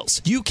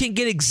details. You can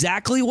get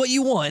exactly what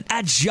you want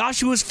at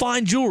Joshua's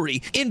Fine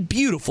Jewelry in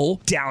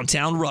beautiful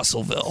downtown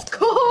Russellville.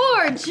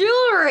 Core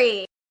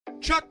Jewelry.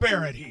 Chuck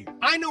Barrett here.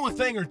 I know a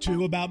thing or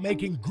two about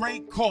making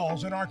great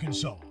calls in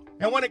Arkansas.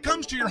 And when it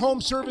comes to your home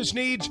service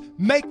needs,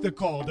 make the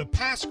call to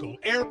Paschal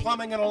Air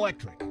Plumbing and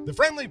Electric. The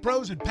friendly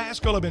pros at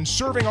Paschal have been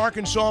serving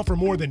Arkansas for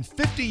more than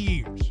 50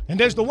 years. And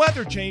as the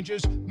weather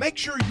changes, make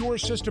sure your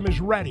system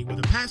is ready with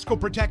a Paschal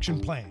protection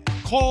plan.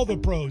 Call the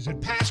pros at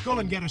Paschal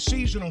and get a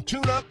seasonal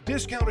tune-up,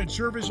 discounted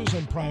services,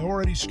 and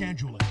priority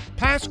scheduling.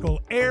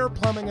 Paschal Air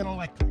Plumbing and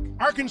Electric.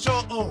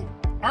 Arkansas owned.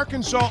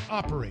 Arkansas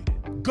operated.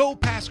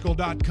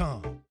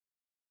 GoPaschal.com.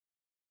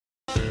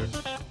 All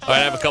right, I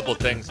have a couple of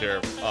things here.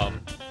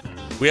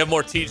 We have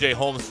more TJ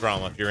Holmes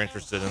drama if you're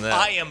interested in that.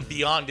 I am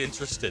beyond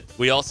interested.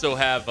 We also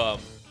have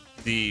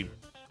the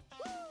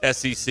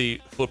SEC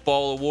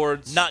football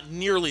awards. Not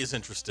nearly as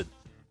interested.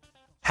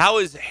 How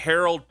is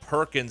Harold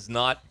Perkins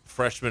not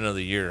freshman of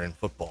the year in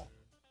football?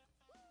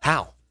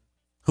 How?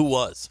 Who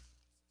was?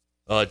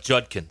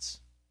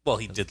 Judkins. Well,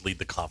 he did lead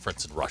the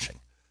conference in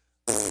rushing.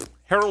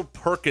 Harold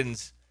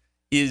Perkins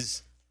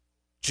is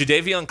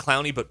Jadeveon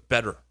Clowney, but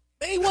better.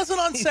 He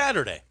wasn't on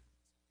Saturday.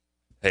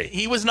 Hey,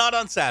 he was not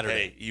on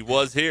Saturday. Hey, he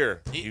was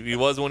here. He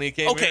was when he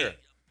came here. Okay,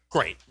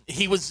 great.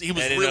 He was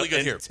really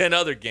good here. 10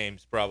 other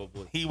games,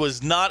 probably. He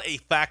was not a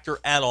factor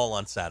at all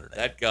on Saturday.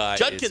 That guy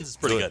Judkins is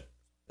pretty good.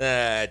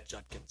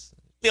 Judkins.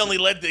 He only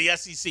led the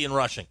SEC in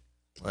rushing.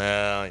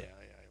 Well, yeah,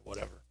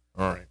 whatever.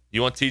 All right.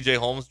 You want TJ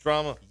Holmes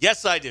drama?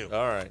 Yes, I do.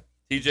 All right.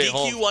 TJ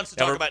Holmes. DQ wants to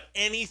talk about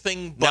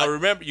anything but. Now,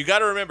 remember, you got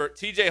to remember,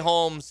 TJ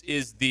Holmes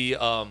is the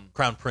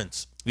Crown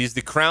Prince. He's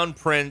the crown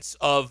prince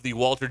of the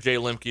Walter J.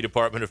 Limke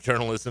Department of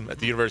Journalism at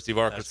the University of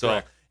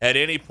Arkansas. At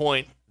any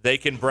point, they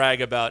can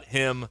brag about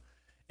him.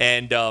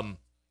 And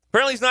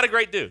apparently he's not a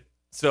great dude.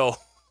 So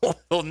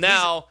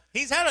now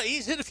he's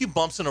hit a few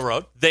bumps in the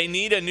road. They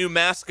need a new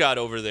mascot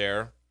over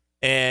there.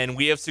 And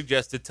we have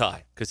suggested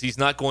Ty because he's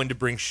not going to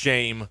bring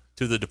shame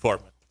to the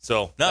department.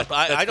 So that's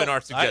been our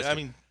suggestion. I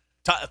mean,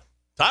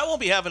 Ty won't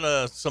be having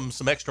some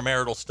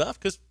extramarital stuff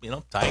because,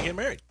 Ty ain't getting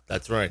married.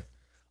 That's right.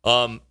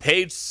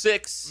 Page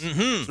 6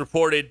 it's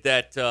reported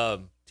that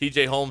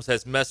TJ Holmes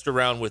has messed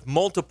around with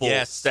multiple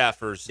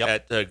staffers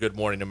at Good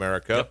Morning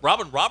America. Yep.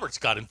 Robin Roberts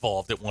got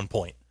involved at one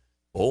point.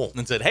 Oh.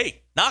 And said,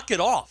 hey, knock it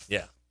off.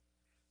 Yeah.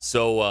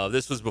 So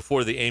this was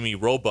before the Amy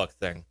Roebuck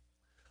thing.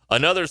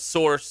 Another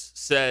source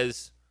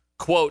says,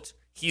 quote,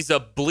 he's a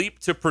bleep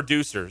to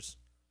producers.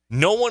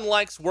 No one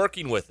likes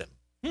working with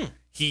him.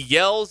 He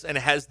yells and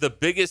has the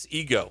biggest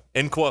ego,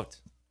 end quote.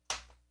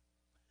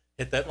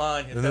 Hit that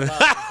line. That's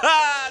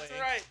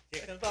right.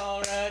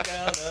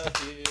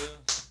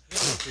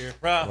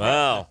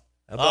 Wow.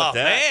 How about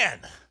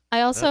that? Man.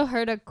 I also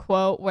heard a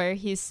quote where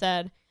he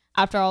said,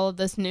 after all of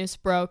this news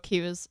broke,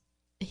 he was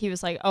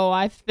like, "Oh,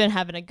 I've been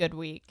having a good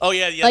week." Oh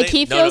yeah. Like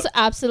he feels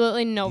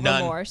absolutely no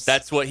remorse.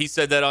 That's what he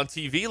said that on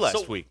TV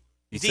last week.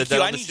 He said DQ,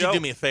 that on I the need show. you to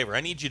do me a favor.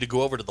 I need you to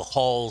go over to the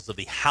halls of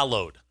the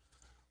hallowed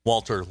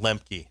Walter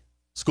Lemke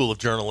School of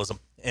Journalism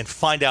and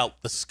find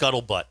out the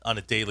scuttlebutt on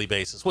a daily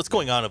basis. What's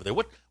going on over there?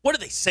 What are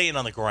they saying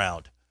on the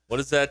ground? What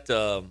is that?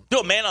 Do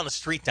a man on the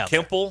street down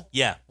there. Kimple?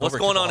 Yeah. What's over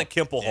going Kimball on at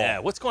Kimball Hall? Yeah,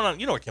 what's going on?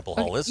 You know where Kimball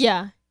Hall is?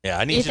 Yeah. Yeah,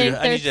 I need You you think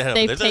to, I need you to head over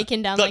they've there.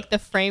 taken down like the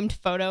framed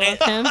photo of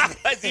him?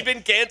 Has he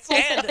been canceled?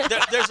 And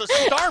there's a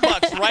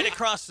Starbucks right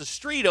across the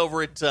street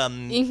over at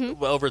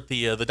over at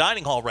the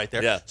dining hall right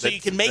there. Yeah, so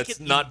you can make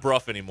it not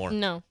Bruff anymore.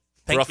 No.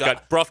 Thank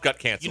God. Bruff got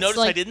canceled. You notice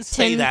like I didn't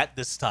say 10 that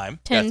this time.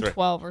 10, That's right.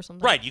 12 or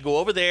something. Right, you go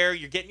over there,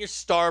 you're getting your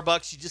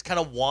Starbucks, you just kind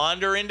of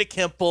wander into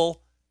Kimple,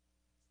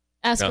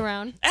 Ask Yeah.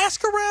 around.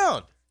 ask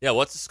around. Yeah,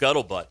 what's the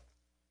scuttlebutt?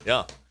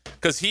 Yeah,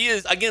 because he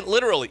is, again,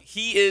 literally,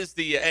 he is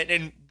the,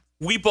 and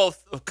we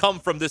both come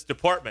from this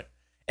department,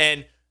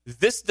 and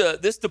this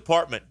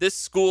department, this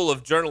school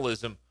of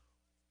journalism,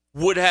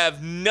 would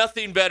have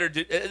nothing better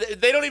to.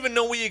 They don't even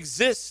know we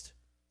exist,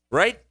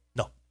 right?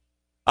 No.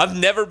 I've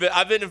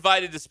been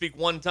invited to speak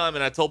one time,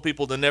 and I told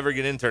people to never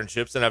get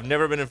internships, and I've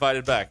never been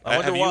invited back. I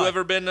wonder have why. you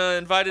ever been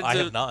invited? I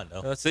to, have not,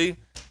 no. See,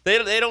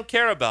 they don't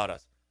care about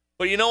us.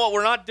 But you know what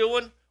we're not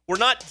doing? We're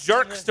not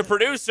jerks to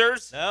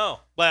producers. No.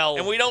 Well,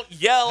 And we don't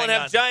yell and hang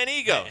have on. giant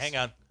egos. Hey, hang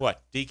on.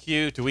 What?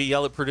 DQ, do we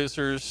yell at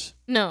producers?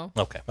 No.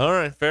 Okay. All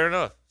right, fair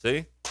enough.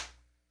 See?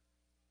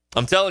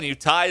 I'm telling you,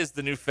 Ty is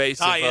the new face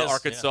Ty of is,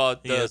 Arkansas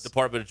yeah, he is.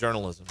 Department of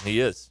Journalism. He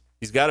is.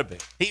 He's got to be.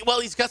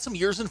 He's got some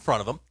years in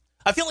front of him.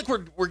 I feel like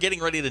we're getting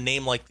ready to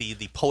name like the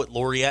poet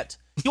laureate.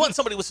 You want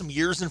somebody with some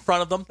years in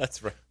front of them?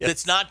 That's right.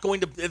 That's not going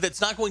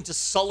to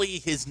sully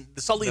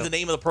the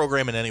name of the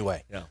program in any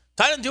way. Yeah.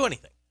 Ty doesn't do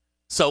anything.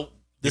 So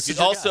this You is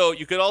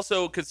could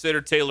also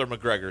consider Taylor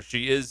McGregor.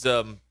 She is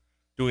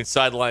doing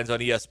sidelines on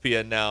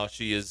ESPN now.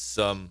 She is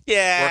working with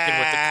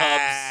the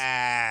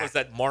Cubs. What's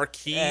that,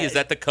 Marquee? Is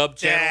that the Cub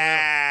channel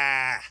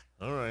now?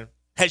 All right.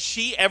 Has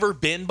she ever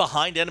been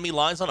behind enemy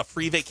lines on a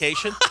free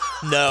vacation?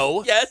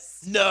 No.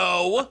 Yes.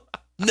 No.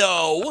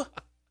 No.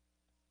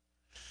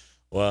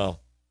 Wow.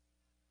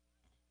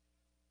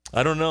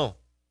 I don't know.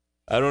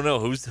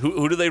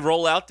 Who do they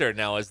roll out there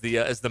now as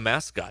the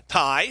mascot?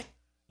 Ty.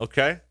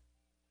 Okay.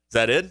 Is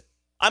that it?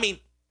 I mean,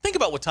 think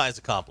about what Ty's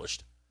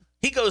accomplished.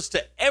 He goes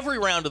to every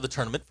round of the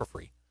tournament for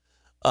free.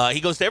 He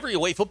goes to every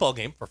away football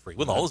game for free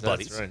with all his That's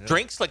buddies. right, yeah.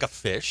 Drinks like a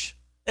fish,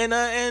 and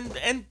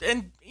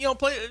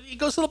play. He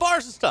goes to the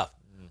bars and stuff.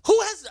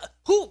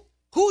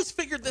 Who's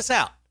figured this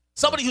out?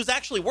 Somebody who's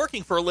actually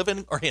working for a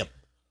living, or him?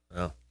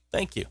 Oh.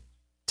 Thank you,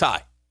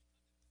 Ty.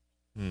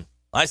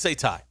 I say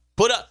Ty.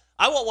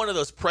 I want one of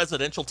those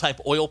presidential type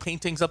oil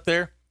paintings up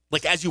there.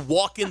 Like as you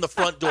walk in the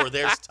front door,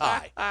 there's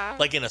Ty,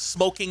 like in a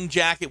smoking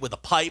jacket with a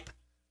pipe,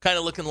 kind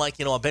of looking like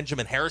a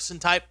Benjamin Harrison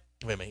type.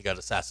 Wait a minute, he got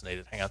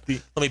assassinated. Hang on,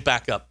 let me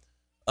back up.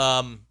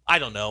 I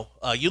don't know.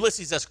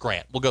 Ulysses S.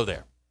 Grant. We'll go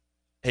there.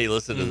 Hey,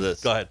 listen to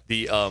this. Go ahead.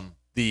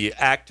 The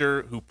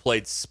actor who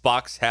played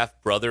Spock's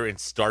half brother in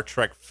Star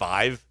Trek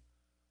V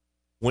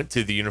went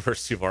to the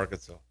University of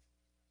Arkansas.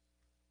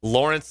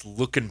 Lawrence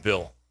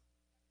Luckenbill.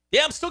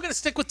 Yeah, I'm still going to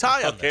stick with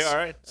Ty on this. Okay, all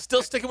right.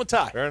 Still sticking with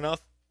Ty. Fair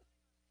enough.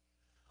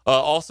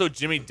 Also,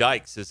 Jimmy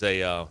Dykes is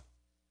an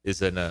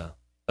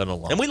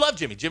alum. And we love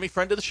Jimmy. Jimmy,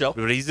 friend of the show.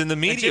 But he's in the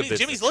media business.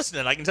 Jimmy's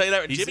listening. I can tell you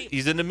that.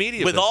 He's in the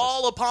media with business.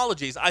 all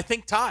apologies, I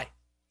think Ty.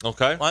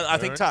 Okay. I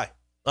think Ty.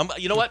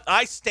 You know what?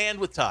 I stand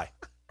with Ty.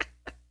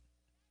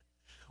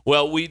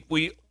 Well,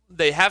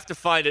 they have to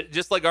find it.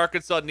 Just like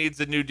Arkansas needs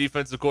a new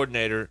defensive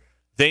coordinator,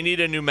 they need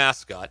a new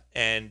mascot,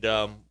 and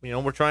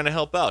we're trying to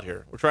help out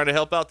here. We're trying to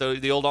help out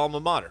the old alma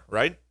mater,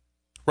 right?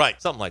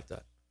 Right. Something like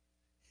that.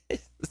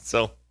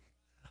 So,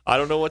 I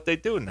don't know what they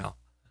do now.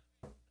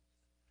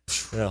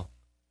 Yeah.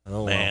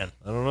 Oh, man.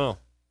 I don't know.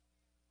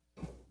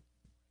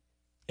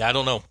 Yeah, I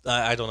don't know.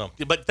 I don't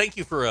know. But thank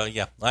you for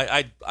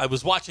I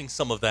was watching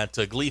some of that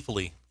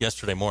gleefully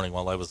yesterday morning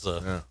while I was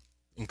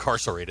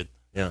incarcerated.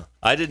 Yeah.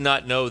 I did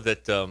not know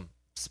that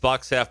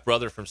Spock's half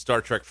brother from Star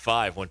Trek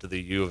V went to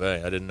the U of A.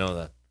 I didn't know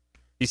that.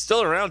 He's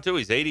still around too.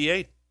 He's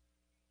 88.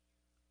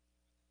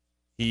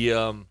 He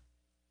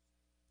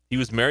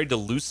was married to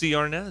Lucy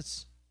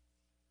Arnaz.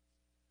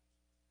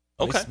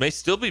 Okay. May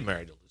still be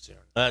married to Lucy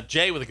Arnaz.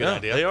 Jay with a good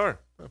idea. They are.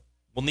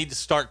 We'll need to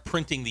start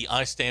printing the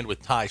I Stand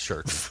With Ty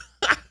shirts.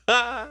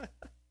 Yeah,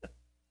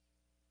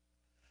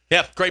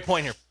 great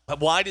point here.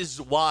 Why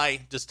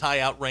does Ty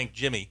outrank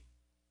Jimmy?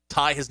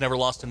 Ty has never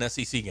lost an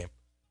SEC game.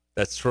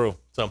 That's true.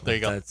 So there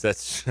you go.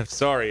 That's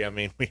sorry. I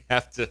mean, we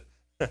have to.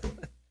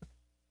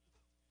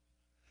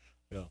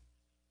 Yeah.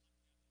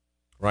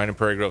 Ryan and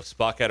Prairie Grove.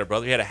 Spock had a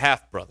brother. He had a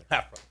half brother.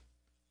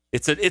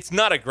 It's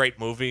not a great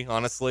movie,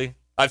 honestly.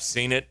 I've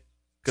seen it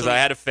because I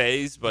had a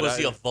phase. But was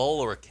he a Vul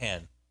or a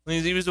Ken?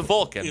 He was a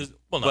Vulcan.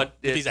 But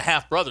if he's a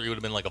half brother, he would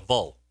have been like a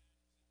Vul.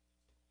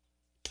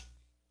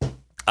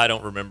 I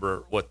don't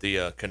remember what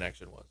the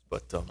connection was,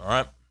 but all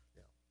right.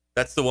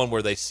 That's the one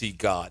where they see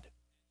God.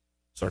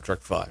 Star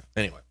Trek V.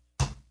 Anyway,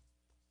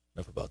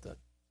 enough about that.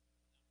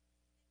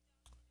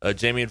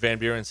 Jamie and Van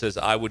Buren says,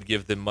 I would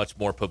give them much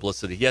more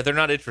publicity. Yeah, they're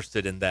not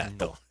interested in that,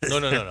 though.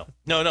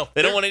 No.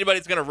 They don't want anybody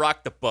that's going to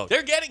rock the boat.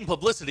 They're getting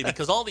publicity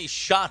because all these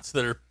shots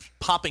that are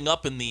popping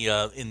up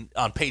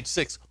on page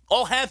 6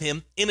 all have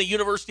him in a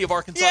University of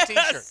Arkansas T-shirt.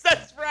 Yes,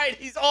 that's right.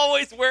 He's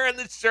always wearing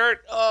the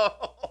shirt.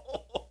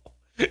 Oh.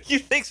 You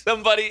think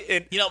somebody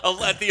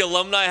at the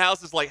alumni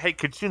house is like, hey,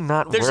 could you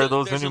not wear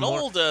those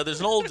anymore? There's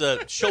an old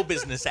show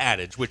business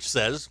adage which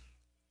says,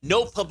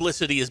 no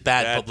publicity is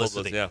bad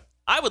publicity. Yeah.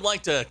 I would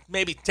like to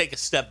maybe take a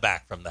step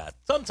back from that.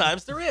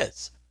 Sometimes there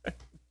is.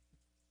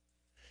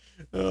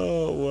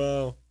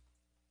 Oh,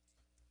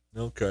 wow.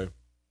 Okay.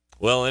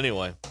 Well,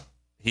 anyway,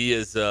 he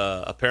is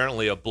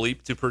apparently a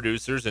bleep to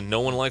producers, and no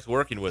one likes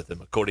working with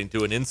him, according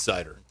to an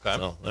insider. Okay.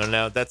 So,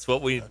 now that's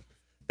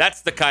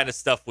the kind of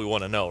stuff we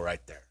want to know right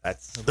there.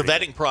 That's the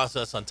vetting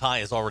process on Ty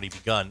has already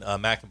begun.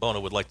 Mac and Bona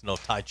would like to know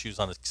if Ty chews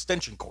on his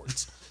extension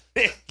cords.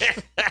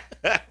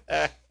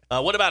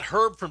 What about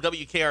Herb from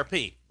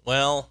WKRP?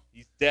 Well,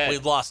 he's dead.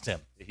 We've lost him.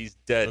 He's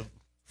dead.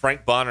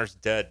 Frank Bonner's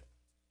dead.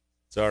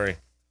 Sorry.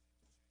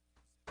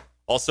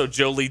 Also,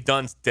 Joe Lee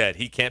Dunn's dead.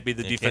 He can't be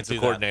the defensive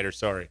coordinator.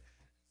 Sorry.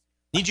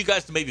 Need you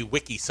guys to maybe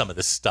wiki some of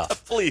this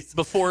stuff, please,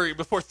 before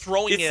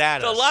throwing it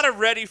at us. A lot of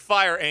ready,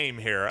 fire, aim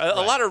here.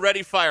 A lot of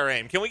ready, fire,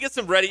 aim. Can we get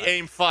some ready,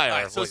 aim, fire?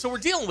 All right, so we're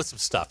dealing with some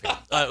stuff here.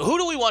 Who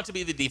do we want to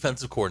be the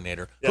defensive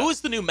coordinator? Yeah. Who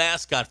is the new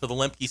mascot for the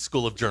Lemke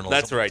School of Journalism?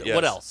 That's right. Yes.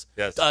 What else?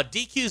 Yes.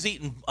 DQ's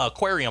eating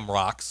aquarium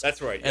rocks.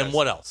 That's right. Yes. And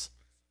what else?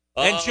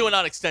 And chewing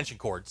on extension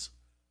cords.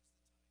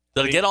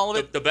 Did I get all of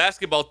it? The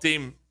basketball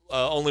team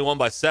only won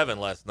by 7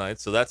 last night,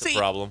 so that's a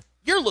problem.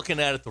 You're looking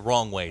at it the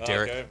wrong way,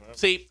 Derek. Okay.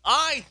 See,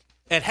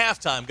 at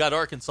halftime, got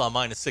Arkansas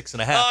minus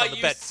 6.5 on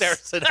the Bet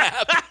Saracen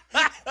app.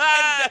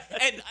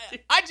 and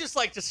I'd just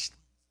like to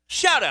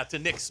shout out to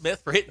Nick Smith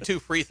for hitting 2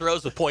 free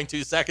throws with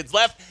 0.2 seconds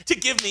left to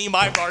give me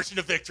my margin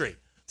of victory.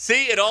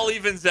 See, it all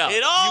evens out.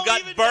 You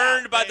got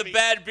burned by the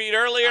bad beat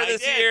earlier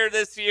this year.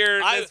 This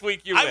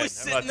week you win. I was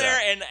sitting there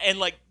and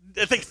like,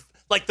 I think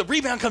like the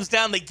rebound comes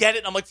down, they get it,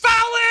 and I'm like, foul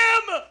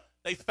him!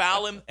 They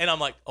foul him, and I'm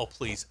like, oh,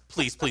 please.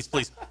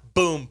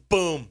 Boom,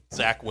 boom.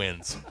 Zach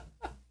wins.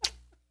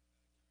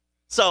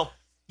 So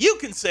you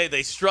can say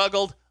they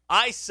struggled.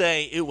 I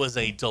say it was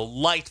a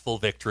delightful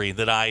victory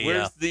that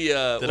I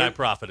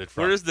profited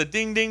from. Where's the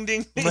ding, ding,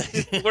 ding,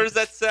 ding? Where does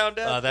that sound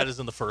at? That is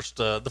in the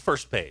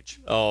first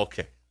page. Oh,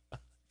 okay.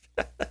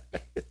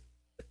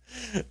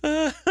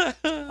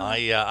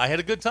 I had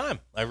a good time.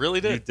 I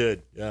really did. You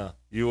did, yeah.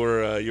 You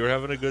were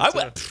having a good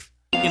time.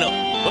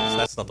 Whoops,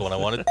 that's not the one I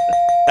wanted.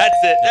 That's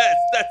it.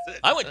 That's it.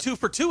 I went 2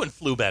 for 2 in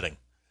flu betting.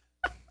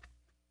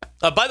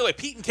 By the way,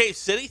 Pete in Cave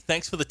City,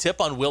 thanks for the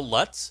tip on Will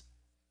Lutz.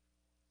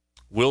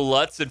 Will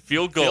Lutz and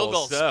field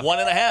goals.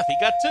 1.5. He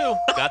got 2.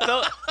 Got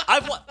those.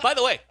 By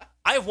the way,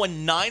 I have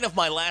won 9 of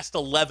my last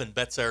 11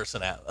 Bet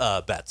Saracen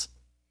bets.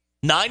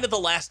 9 of the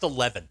last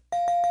 11.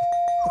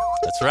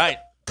 That's right.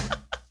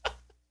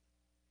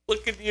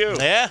 Look at you.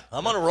 Yeah,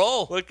 I'm on a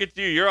roll. Look at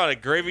you. You're on a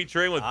gravy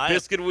train with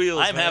biscuit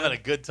wheels. I'm having a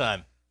good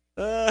time.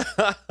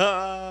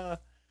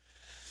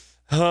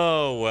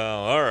 Oh,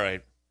 wow. All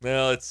right.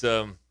 Well, it's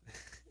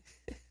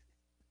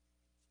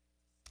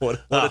what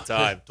a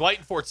time. Dwight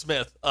and Fort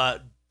Smith,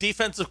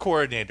 defensive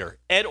coordinator,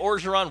 Ed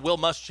Orgeron, Will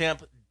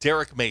Muschamp,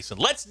 Derek Mason.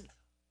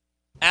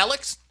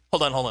 Alex,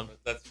 hold on.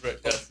 That's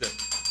right. That's it.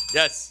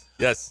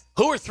 Yes.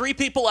 Who are 3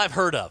 people I've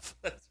heard of?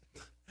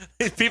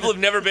 People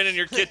have never been in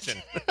your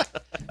kitchen.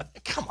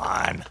 Come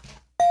on.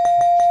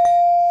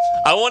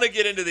 I want to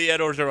get into the Ed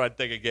Orgeron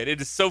thing again.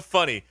 It is so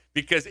funny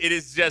because it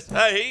is just,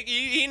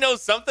 he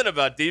knows something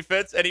about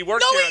defense, and he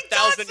worked here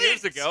 1,000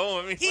 years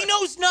ago. I mean, he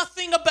knows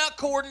nothing about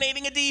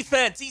coordinating a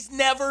defense. He's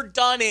never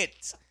done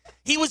it.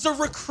 He was a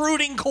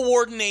recruiting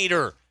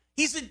coordinator.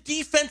 He's a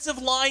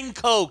defensive line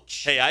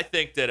coach. Hey, I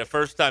think that a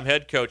first-time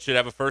head coach should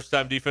have a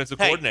first-time defensive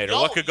coordinator.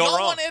 What could go wrong?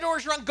 Y'all want Ed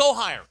Orgeron, go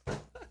hire him.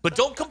 But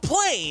don't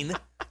complain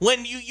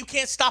when you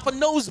can't stop a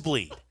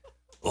nosebleed.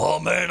 Oh,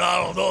 man,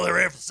 I don't know. They're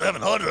here for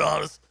 $700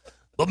 on us.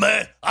 But,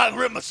 man, I can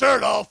rip my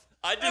shirt off.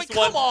 I just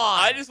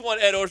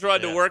want Ed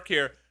Orgeron to work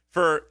here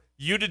for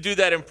you to do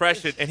that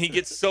impression, and he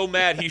gets so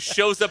mad he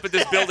shows up at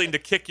this building to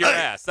kick your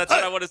ass. That's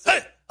what I want to say.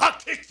 Hey, I'll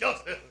kick your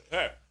ass.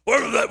 Hey,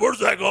 where's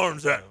Zach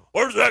Arns at?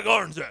 Where's Zach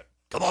Arns at?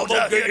 Come on,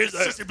 Zach, get his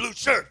sissy blue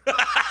shirt.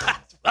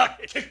 I'll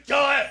kick your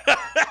ass.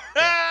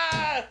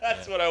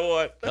 That's what I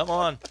want. Come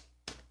on.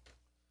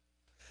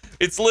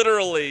 It's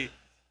literally,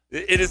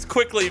 it has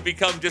quickly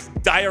become just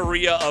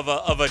diarrhea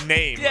of a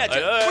name.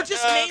 Yeah, we're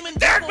just naming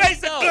Derek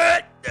Mason.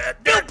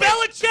 Bill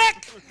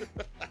Belichick.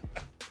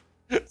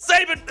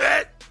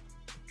 Saban.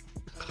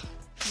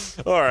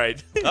 All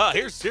right.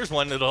 Here's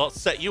one that'll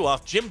set you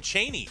off. Jim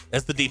Chaney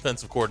as the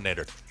defensive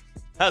coordinator.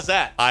 How's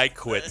that? I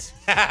quit.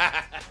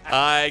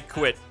 I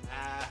quit.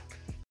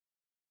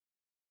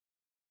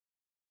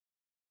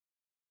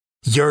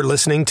 You're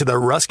listening to the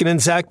Ruskin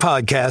and Zach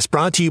podcast,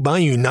 brought to you by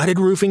United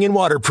Roofing and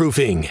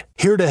Waterproofing.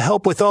 Here to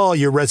help with all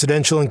your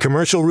residential and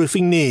commercial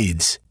roofing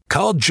needs.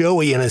 Call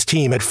Joey and his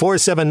team at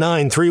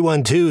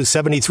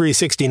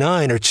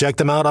 479-312-7369 or check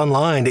them out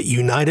online at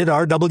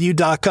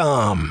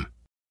unitedrw.com.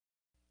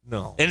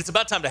 No. And it's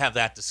about time to have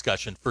that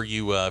discussion for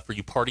you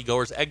party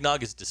goers.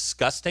 Eggnog is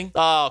disgusting.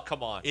 Oh,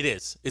 come on. It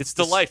is. It's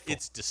delightful.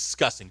 It's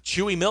disgusting.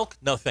 Chewy milk?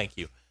 No, thank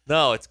you.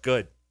 No, it's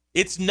good.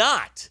 It's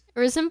not. It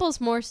resembles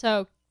more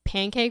so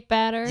pancake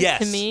batter Yes.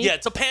 to me. Yeah,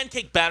 it's a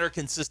pancake batter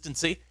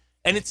consistency,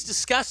 and it's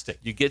disgusting.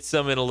 You get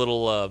some in a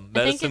little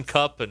medicine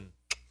cup and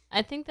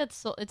I think it's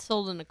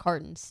sold in a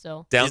carton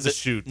still. down Is the it?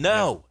 chute.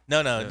 No.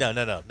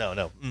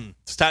 Yeah.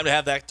 It's time to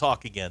have that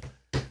talk again.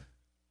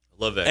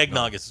 Love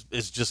Eggnog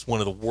is just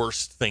one of the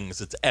worst things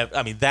that's ever.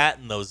 I mean, that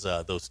and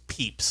those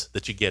Peeps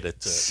that you get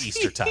at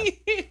Easter time.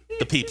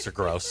 The Peeps are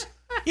gross.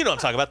 You know what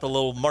I'm talking about, the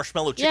little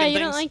marshmallow chicken Yeah, things? you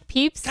don't like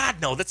Peeps? God,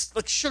 no, that's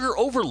like sugar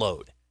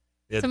overload.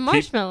 Yeah, It's a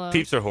marshmallow.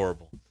 Peeps are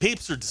horrible.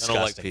 Peeps are I disgusting.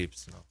 don't like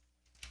Peeps. No.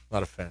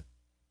 Not a fan.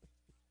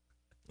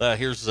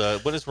 Here's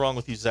what is wrong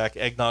with you, Zach?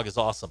 Eggnog is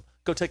awesome.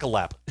 Go take a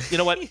lap. You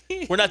know what?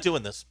 We're not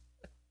doing this.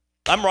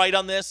 I'm right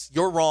on this.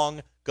 You're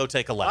wrong. Go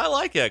take a lap. I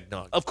like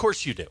eggnog. Of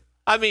course you do.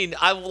 I mean,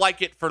 I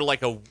like it for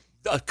like a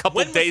couple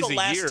When days was the a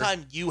last year.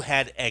 time you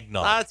had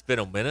eggnog? It's been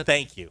a minute.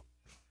 Thank you.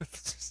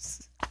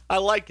 I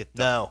like it.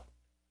 No.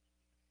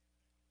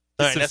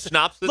 Some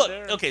schnapps in Look,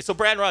 there. okay, so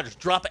Brad Rogers,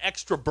 drop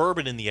extra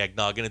bourbon in the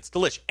eggnog, and it's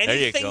delicious. you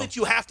Anything go. that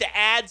you have to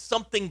add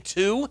something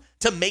to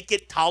make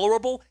it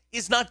tolerable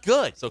is not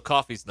good. So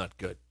coffee's not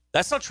good.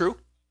 That's not true.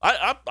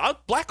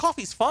 Black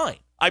coffee's fine.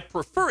 I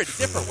prefer it a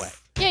different way.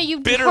 Yeah,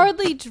 you Bitter-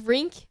 hardly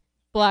drink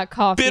black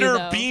coffee. Bitter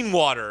though. bean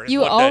water. Is You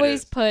what that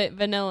always is. put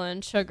vanilla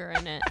and sugar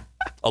in it.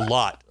 A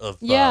lot of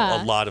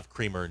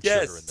creamer and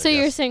Yes. sugar in there. So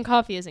you're yes. saying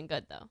coffee isn't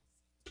good though?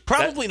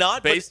 Probably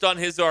not. but Based on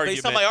his argument.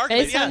 based on my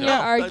argument, Based yeah, on no, your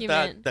that-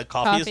 argument, that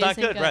coffee is not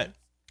isn't good, right?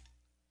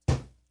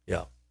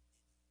 Yeah. I'm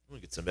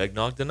gonna get some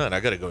eggnog tonight. I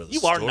gotta go to the You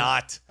store. are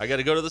not. I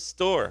gotta go to the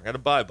store. I gotta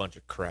buy a bunch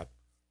of crap.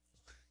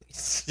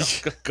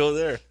 Go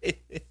there.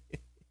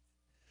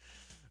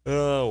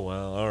 Oh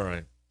well, all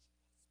right.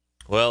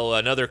 Well,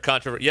 another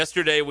controversy.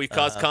 Yesterday, we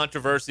caused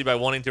controversy by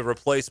wanting to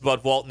replace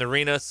Bud Walton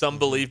Arena. Some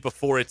believe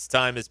before its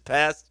time is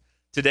past.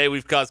 Today,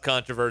 we've caused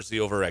controversy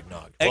over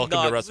eggnog. Welcome to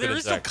Eggnog. Ruskin There and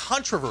is no Zach.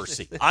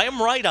 controversy. I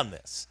am right on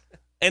this,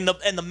 and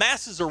the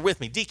masses are with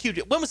me.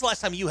 DQ, when was the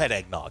last time you had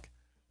eggnog?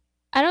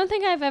 I don't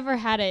think I've ever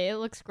had it. It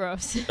looks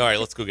gross. All right,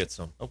 let's go get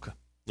some. Okay.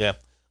 Yeah.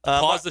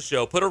 Pause the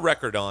show. Put a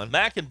record on.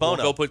 Mac and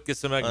Bono We'll go get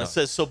some eggnog.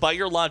 says, so by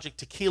your logic,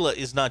 tequila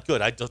is not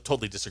good. I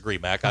totally disagree,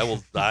 Mac.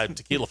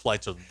 Tequila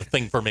flights are the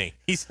thing for me.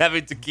 He's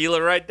having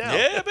tequila right now.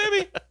 Yeah,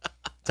 baby.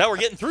 That's how we're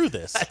getting through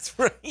this. That's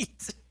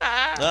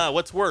right.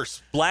 What's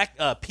worse, black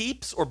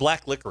Peeps or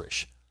black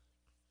licorice?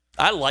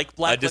 I like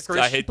black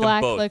licorice. I hate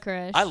Black them both.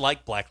 licorice. I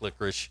like black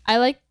licorice.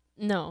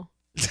 No.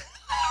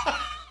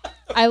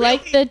 I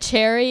like the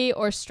cherry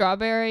or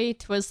strawberry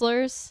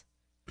Twizzlers.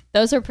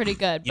 Those are pretty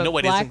good. But You know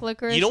what black isn't-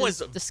 licorice you know is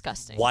what's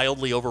disgusting.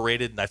 Wildly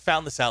overrated, and I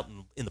found this out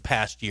in the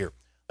past year.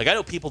 Like, I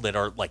know people that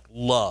are like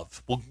will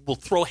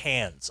throw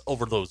hands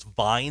over those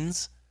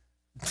vines.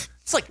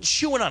 It's like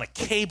chewing on a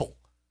cable.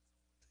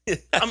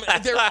 I mean,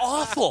 they're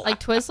awful. Like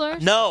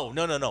Twizzlers? No.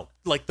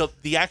 Like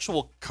the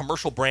actual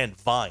commercial brand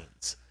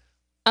Vines.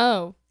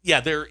 Oh.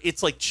 Yeah,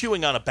 it's like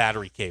chewing on a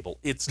battery cable.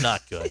 It's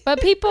not good.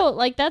 But people,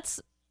 like, that's,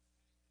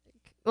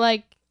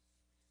 like,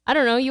 I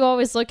don't know. You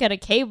always look at a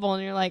cable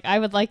and you're like, I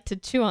would like to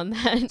chew on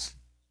that.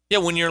 Yeah,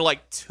 when you're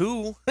like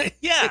 2.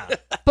 Yeah.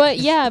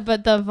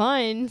 But the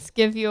vines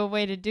give you a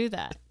way to do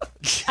that.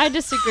 I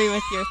disagree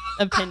with your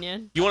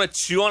opinion. You want to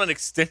chew on an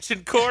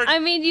extension cord? I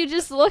mean, you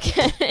just look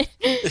at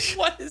it.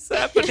 What is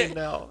happening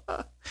now?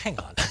 Hang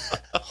on.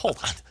 Hold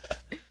on.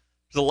 There's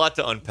a lot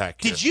to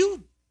unpack here. Did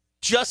you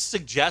just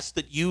suggest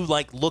that you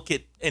like look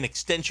at an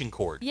extension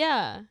cord?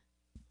 Yeah.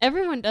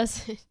 Everyone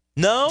does it.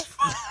 No.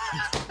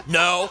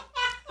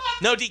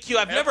 No, DQ.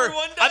 I've never.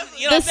 Everyone does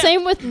it. The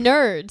same with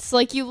nerds.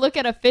 Like, you look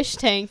at a fish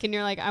tank and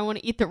you're like, I want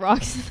to eat the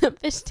rocks in the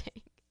fish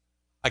tank.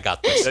 I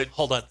got this.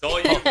 Hold on. all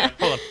you got.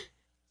 Hold on.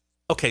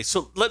 Okay,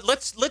 so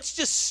let's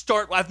just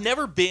start. I've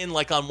never been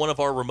like on one of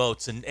our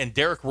remotes, and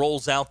Derek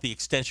rolls out the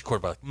extension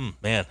cord. But like,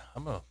 man,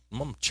 I'm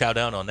gonna chow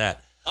down on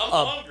that.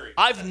 I'm hungry.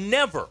 I've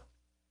never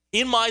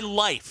in my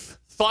life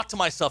thought to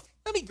myself,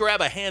 let me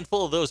grab a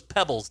handful of those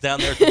pebbles down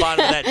there at the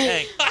bottom of that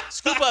tank,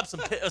 scoop up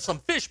some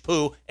fish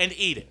poo, and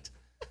eat it.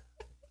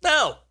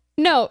 No.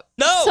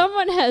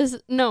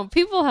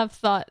 People have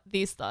thought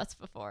these thoughts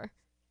before.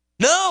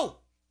 No,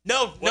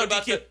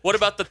 DQ. What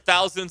about the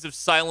thousands of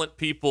silent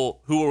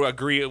people who are on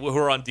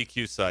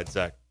DQ's side,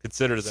 Zach?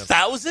 Consider them.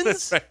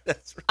 Thousands?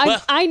 That's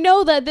right. I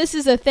know that this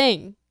is a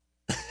thing.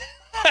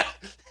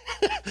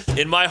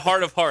 In my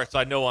heart of hearts,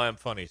 I know I am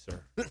funny, sir.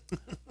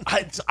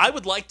 I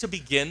would like to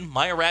begin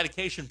my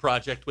eradication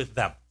project with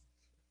them.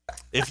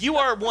 If you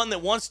are one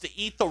that wants to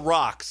eat the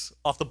rocks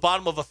off the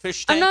bottom of a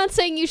fish tank. I'm not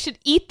saying you should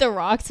eat the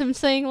rocks. I'm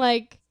saying,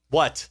 like,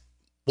 What?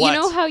 you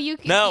know how you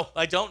can. No,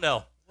 I don't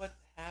know. What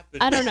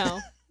happened? I don't know.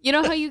 You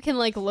know how you can,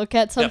 like, look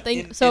at something?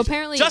 Yeah, so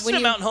apparently, Justin when at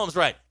you. Mountain Home's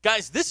right.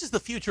 Guys, this is the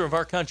future of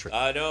our country.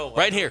 I know.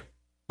 Right here.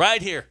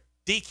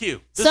 DQ.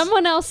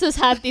 Someone else has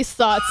had these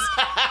thoughts.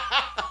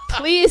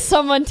 Please,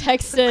 someone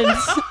text in.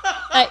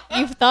 that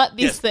you've thought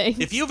these things.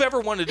 If you've ever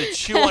wanted to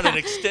chew on an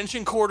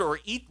extension cord or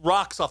eat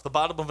rocks off the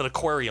bottom of an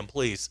aquarium,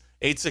 please.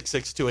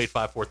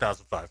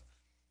 866-285-4005.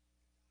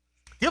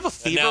 Do you have a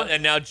fever?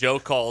 And now Joe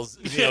calls.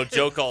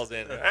 Joe calls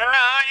in.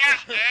 I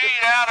used to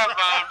eat out of the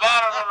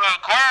bottom of an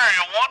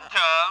aquarium one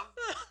time.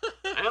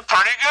 It was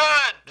pretty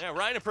good. Yeah,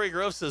 Ryan and Prairie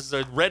Grove says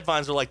the red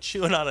vines are like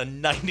chewing on a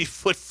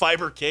 90-foot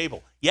fiber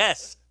cable.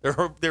 Yes,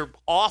 they're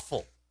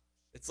awful.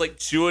 It's like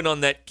chewing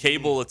on that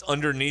cable that's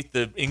underneath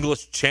the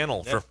English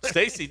Channel. For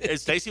Stacy.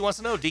 Stacy wants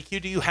to know,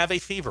 DQ, do you have a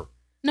fever?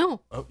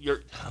 No. Oh,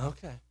 you're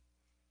okay.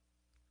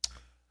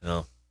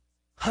 No.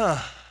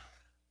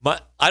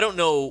 I don't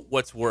know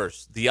what's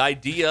worse, the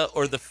idea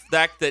or the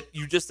fact that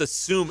you just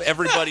assume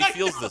everybody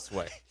feels this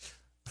way.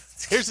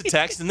 Here's a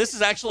text, and this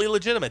is actually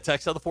legitimate.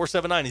 Text out of the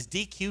 479. Is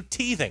DQ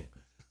teething?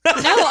 No,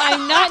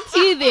 I'm not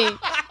teething.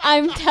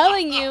 I'm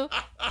telling you,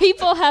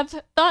 people have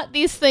thought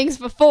these things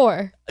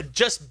before.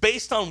 Just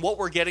based on what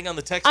we're getting on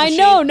the text I machine?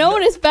 know. No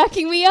one is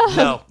backing me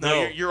up.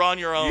 No, you're on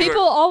your own.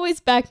 People always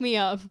back me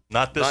up.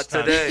 Not this Not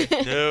time. today.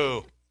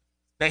 No.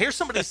 Now, here's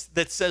somebody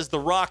that says the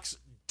rocks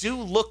do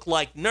look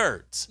like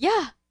nerds.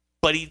 Yeah.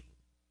 But he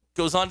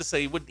goes on to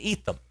say he wouldn't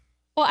eat them.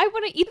 Well, I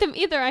wouldn't eat them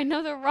either. I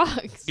know they're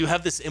rocks. Do you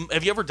have this?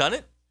 Have you ever done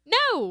it?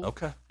 No.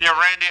 Okay. Yeah,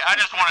 Randy, I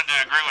just wanted to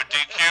agree with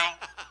DQ.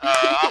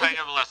 I'll hang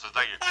up and listen.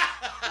 Thank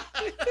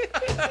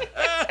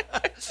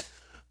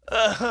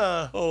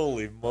you.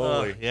 Holy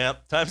moly. Yeah.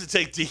 Time to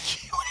take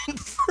DQ in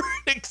for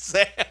an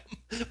exam.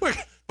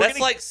 That's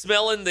like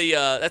smelling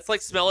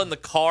the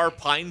car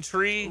pine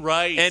tree,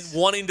 right? And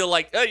wanting to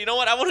you know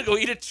what? I want to go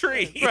eat a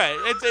tree, right?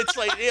 It's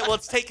like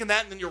it's taking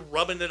that and then you're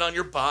rubbing it on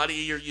your body.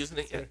 You're using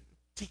it.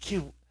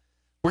 DQ,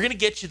 we're gonna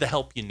get you the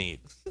help you need.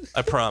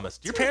 I promise.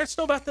 Do your parents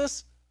know about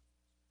this?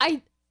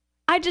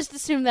 I just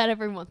assumed that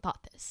everyone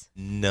thought this.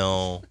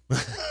 No.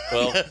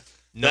 Well,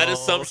 No. that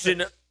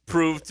assumption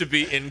proved to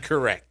be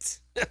incorrect.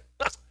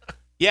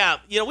 Yeah,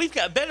 we've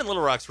got Ben and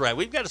Little Rock's right.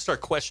 We've got to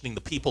start questioning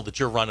the people that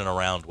you're running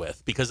around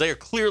with because they are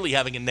clearly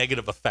having a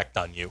negative effect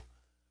on you.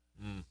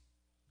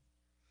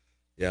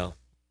 Yeah.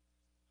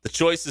 The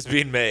choices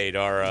being made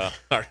are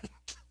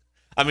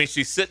I mean,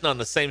 she's sitting on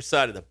the same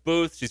side of the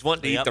booth. She's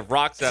wanting to eat the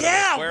rocks out of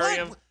the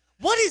aquarium.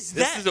 What is that?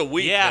 This is a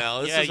week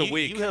now. This is a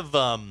week. You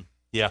have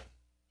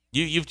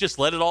You've just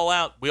let it all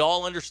out. We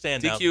all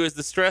understand now. DQ, is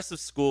the stress of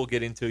school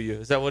getting to you?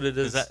 Is that what it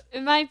is?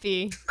 It might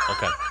be.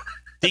 Okay.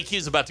 DQ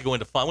is about to go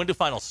into final. When do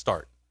finals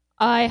start?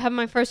 I have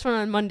my first one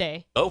on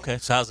Monday. Okay,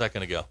 so how's that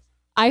going to go?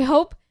 I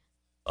hope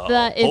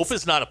that it's... Hope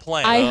is not a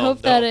plan. I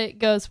hope that it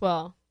goes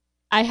well.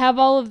 I have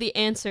all of the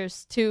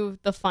answers to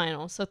the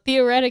final, so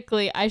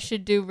theoretically, I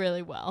should do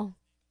really well.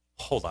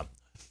 Hold on.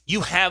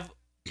 You have...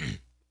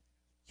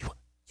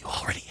 You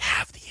already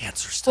have the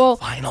answers to the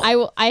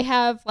final. I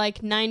have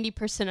like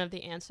 90% of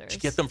the answers.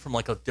 Did you get them from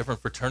like a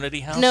different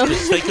fraternity house? No.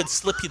 They could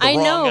slip you the I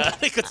wrong. know.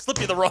 They could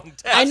slip you the wrong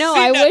test. I know.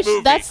 I've seen I wish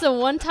movie. that's the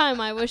one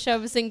time I wish I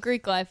was in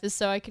Greek life is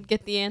so I could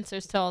get the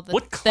answers to all the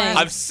What things. class?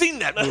 I've seen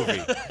that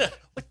movie.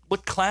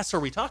 What class are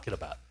we talking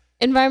about?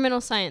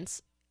 Environmental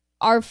science.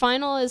 Our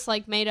final is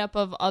like made up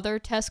of other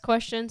test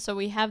questions, so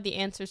we have the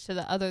answers to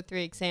the other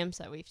 3 exams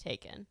that we've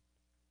taken.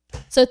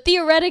 So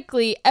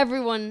theoretically,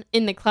 everyone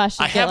in the class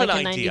should I get have like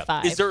an a idea.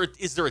 95.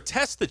 Is there a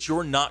test that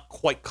you're not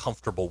quite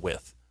comfortable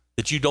with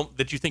that you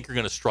think you're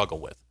going to struggle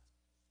with?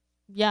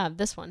 Yeah,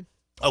 this one.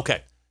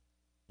 Okay.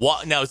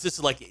 Now is this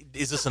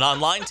an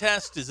online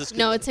test? Is this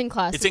No, it's in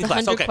class. It's in a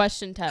class. 100 Okay.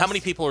 question test. How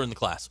many people are in the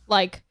class?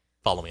 Like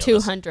Follow me on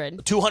 200.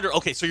 this. 200.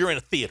 Okay, so you're in a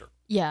theater.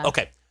 Yeah.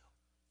 Okay.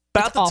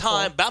 About It's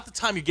the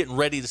time you're getting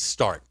ready to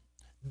start.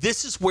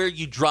 This is where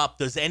you drop,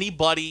 does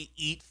anybody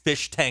eat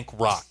fish tank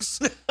rocks?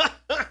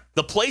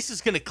 The place is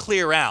going to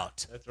clear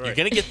out. That's right. You're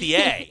going to get the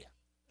A.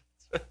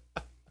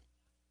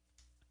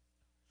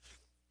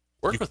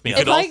 Work with me.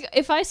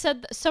 If I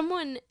said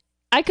someone,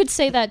 I could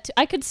say that.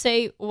 I could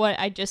say what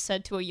I just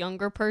said to a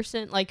younger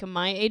person, like a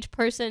my age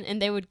person,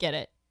 and they would get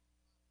it.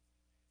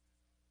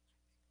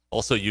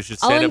 Also, you should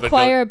I'll stand up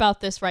inquire about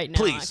this right now.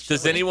 Please. actually.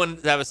 Does anyone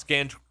have a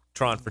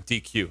Scantron for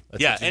DQ?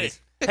 That's Yeah. what you And need.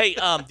 hey,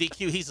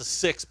 DQ, he's a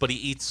 6, but he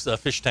eats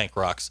fish tank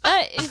rocks.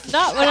 That is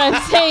not what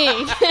I'm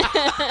saying.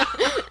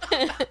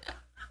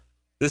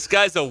 This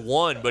guy's a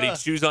 1, but he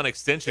chews on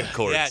extension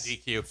cords. Yeah,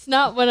 DQ. It's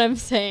not what I'm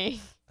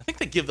saying. I think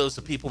they give those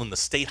to people in the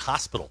state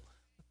hospital.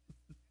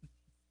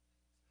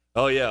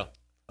 Oh yeah.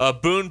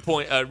 Boone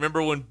point.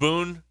 Remember when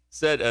Boone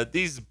said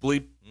these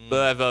bleep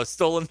have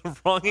stolen the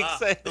wrong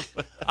exam?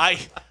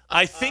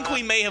 I think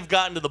we may have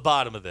gotten to the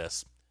bottom of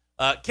this.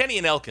 Kenny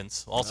and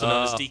Elkins, also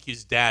known as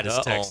DQ's dad, is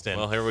texting.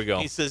 Well, here we go.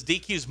 He says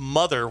DQ's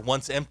mother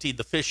once emptied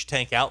the fish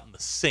tank out in the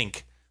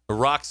sink. The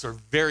rocks are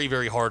very,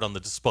 very hard on the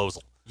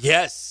disposal.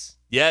 Yes.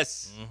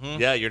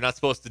 Yeah, you're not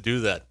supposed to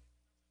do that.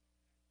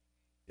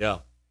 Yeah.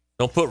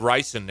 Don't put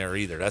rice in there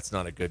either. That's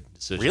not a good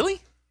decision. Really?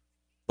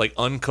 Like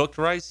uncooked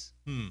rice?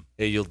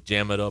 Yeah, you'll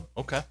jam it up.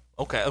 Okay.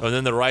 And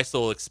then the rice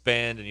will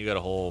expand, and you got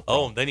a whole.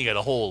 Oh, and then you got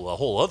a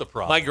whole other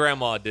problem. My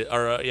grandma did,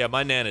 or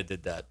my nana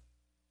did that.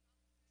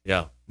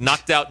 Yeah.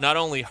 Knocked out not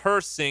only her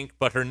sink,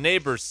 but her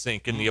neighbor's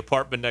sink in the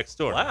apartment next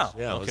door. Wow.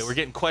 Yeah, Okay, we're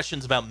getting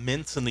questions about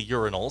mints in the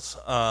urinals.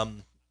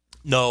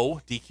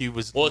 No, DQ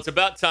was. Well, it's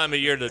about time of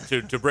year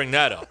to bring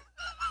that up.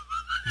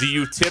 Do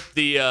you tip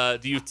the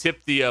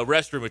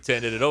restroom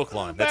attendant at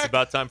Oakland? That's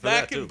about time for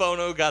that Back too. in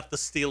Bono got the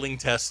stealing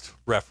test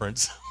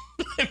reference.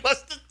 They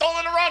must have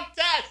stolen the wrong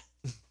test.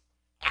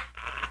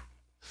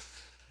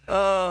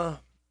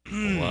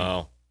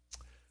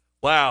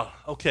 Wow.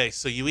 Okay,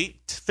 so you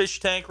eat fish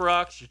tank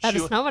rocks. That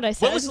is not what I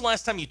said. When was the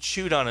last time you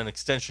chewed on an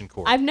extension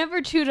cord? I've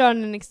never chewed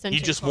on an extension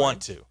cord. You just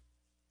want to.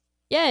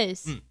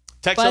 Yes.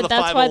 Text But of the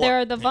that's 501. why there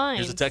are the vines.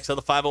 Here's a text of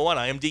the 501.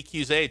 I am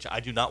DQ's age.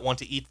 I do not want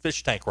to eat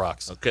fish tank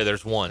rocks. Okay,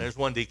 there's one. There's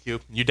one, DQ.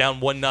 You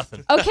down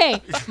 1-0.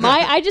 Okay,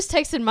 I just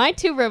texted my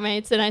 2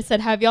 roommates and I said,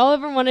 "Have y'all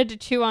ever wanted to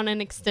chew on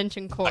an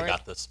extension cord?" I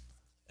got this.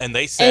 And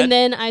they said. And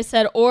then I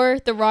said,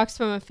 "Or the rocks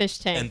from a fish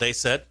tank." And they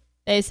said.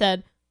 They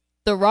said,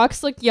 "The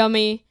rocks look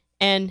yummy,"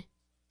 and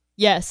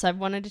yes, I've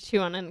wanted to chew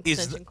on an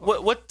extension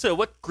cord.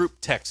 What group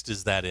text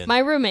is that in? My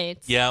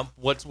roommates. Yeah.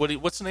 What's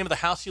the name of the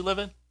house you live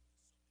in?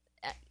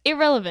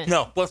 Irrelevant.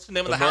 No. What's the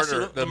name of the house?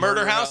 The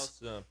murder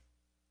house.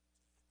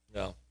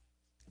 No.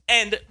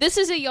 And this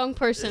is a young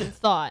person's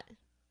thought.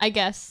 I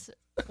guess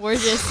we're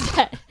just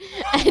at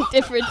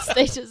different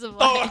stages of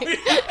life.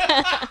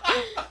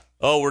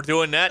 Oh, we're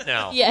doing that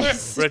now.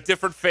 Yes. We're at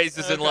different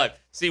phases in life.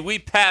 See, we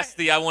passed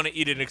the I want to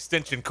eat an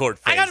extension cord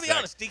phase. I got to be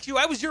honest, DQ.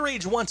 I was your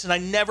age once, and I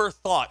never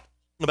thought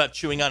about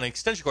chewing on an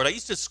extension cord. I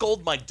used to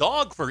scold my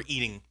dog for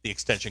eating the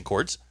extension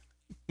cords.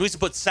 We used to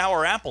put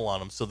sour apple on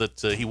them so that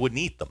he wouldn't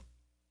eat them.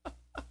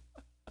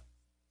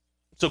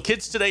 So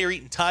kids today are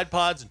eating Tide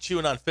Pods and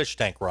chewing on fish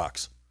tank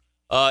rocks.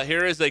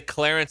 Here is a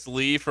Clarence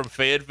Lee from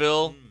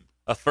Fayetteville,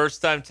 a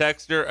first-time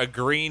texter,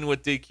 agreeing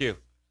with DQ.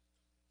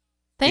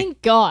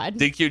 Thank God.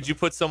 DQ, did you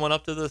put someone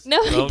up to this?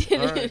 No, I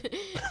didn't.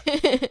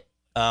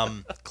 All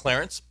right.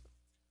 Clarence,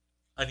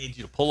 I need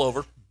you to pull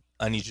over.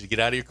 I need you to get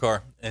out of your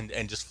car and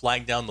just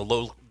flag down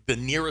the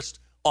nearest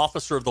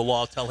officer of the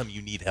law. Tell him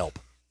you need help.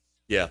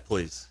 Yeah,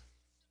 please.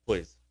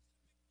 Please.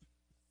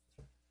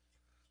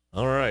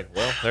 All right.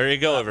 Well, there you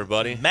go,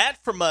 everybody.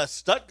 Matt from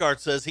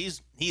Stuttgart says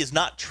he has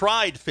not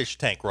tried fish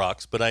tank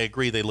rocks, but I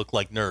agree they look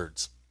like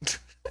nerds.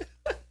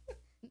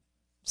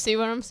 See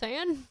what I'm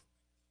saying?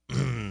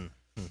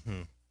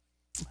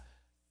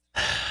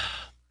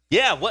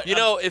 Yeah. What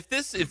if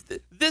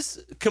this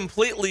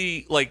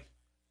completely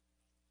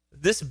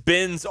this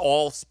bends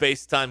all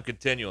space-time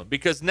continuum,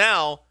 because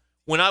now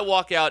when I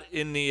walk out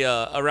in the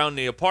around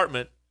the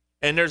apartment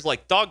and there's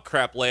like dog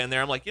crap laying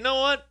there, I'm like, you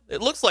know what?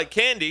 It looks like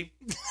candy.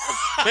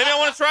 Maybe I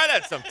want to try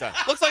that sometime.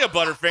 Looks like a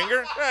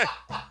Butterfinger.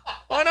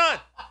 Why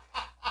not?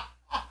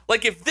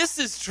 Like, if this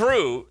is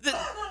true,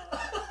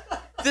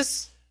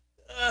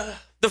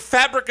 the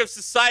fabric of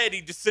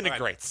society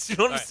disintegrates. You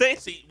know what I'm saying?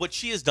 See, what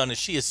she has done is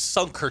she has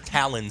sunk her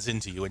talons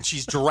into you, and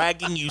she's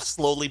dragging you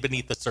slowly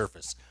beneath the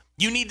surface.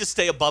 You need to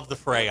stay above the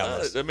fray on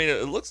this. I mean,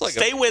 it looks like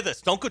Stay with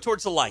us. Don't go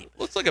towards the light.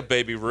 Looks like a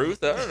baby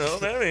Ruth. I don't know.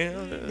 Maybe.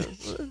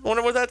 I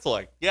wonder what that's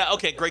like. Yeah,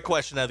 okay, great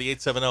question out of the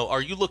 870.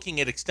 Are you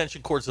looking at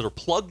extension cords that are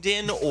plugged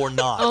in or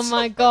not? Oh,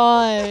 my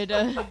God.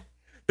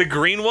 The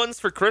green ones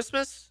for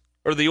Christmas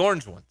or the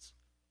orange ones?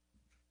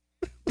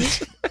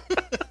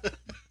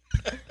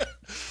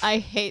 I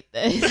hate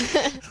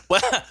this.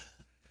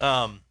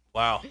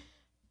 Wow.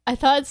 I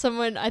thought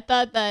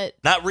that.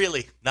 Not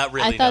really.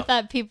 I thought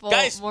that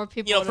more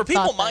people. For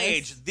people my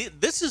age,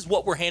 this is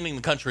what we're handing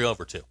the country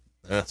over to.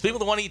 It's people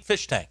that want to eat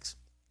fish tanks.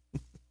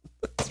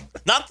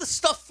 Not the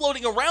stuff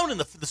floating around in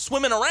the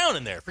swimming around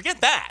in there. Forget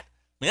that.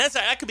 I mean,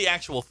 that could be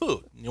actual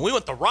food. We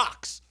want the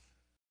rocks.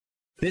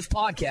 This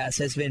podcast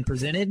has been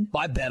presented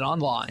by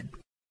BetOnline.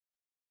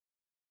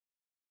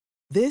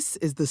 This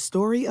is the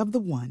story of the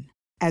one.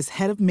 As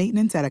head of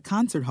maintenance at a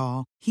concert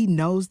hall, he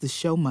knows the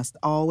show must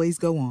always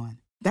go on.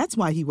 That's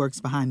why he works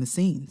behind the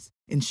scenes,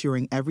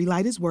 ensuring every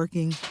light is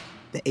working,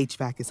 the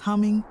HVAC is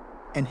humming,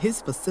 and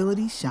his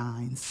facility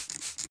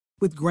shines.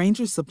 With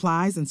Grainger's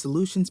supplies and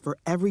solutions for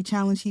every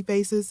challenge he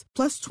faces,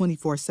 plus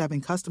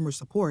 24/7 customer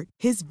support,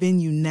 his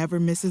venue never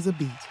misses a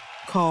beat.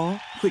 Call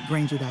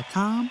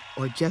quickgrainger.com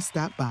or just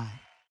stop by.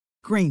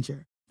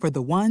 Grainger, for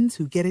the ones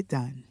who get it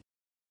done.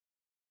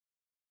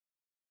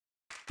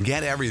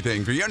 Get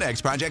everything for your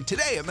next project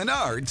today at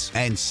Menards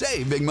and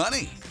save big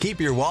money. Keep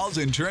your walls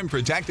and trim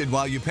protected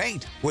while you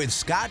paint with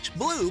Scotch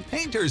Blue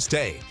Painter's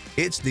Tape.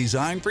 It's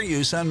designed for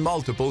use on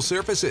multiple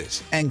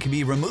surfaces and can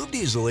be removed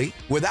easily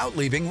without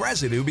leaving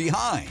residue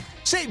behind.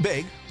 Save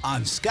big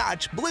on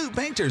Scotch Blue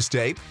Painter's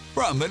Tape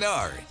from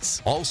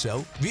Menards.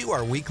 Also, view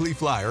our weekly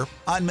flyer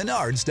on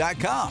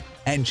menards.com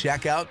and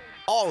check out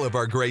all of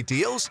our great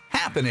deals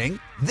happening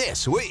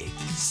this week.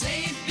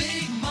 Save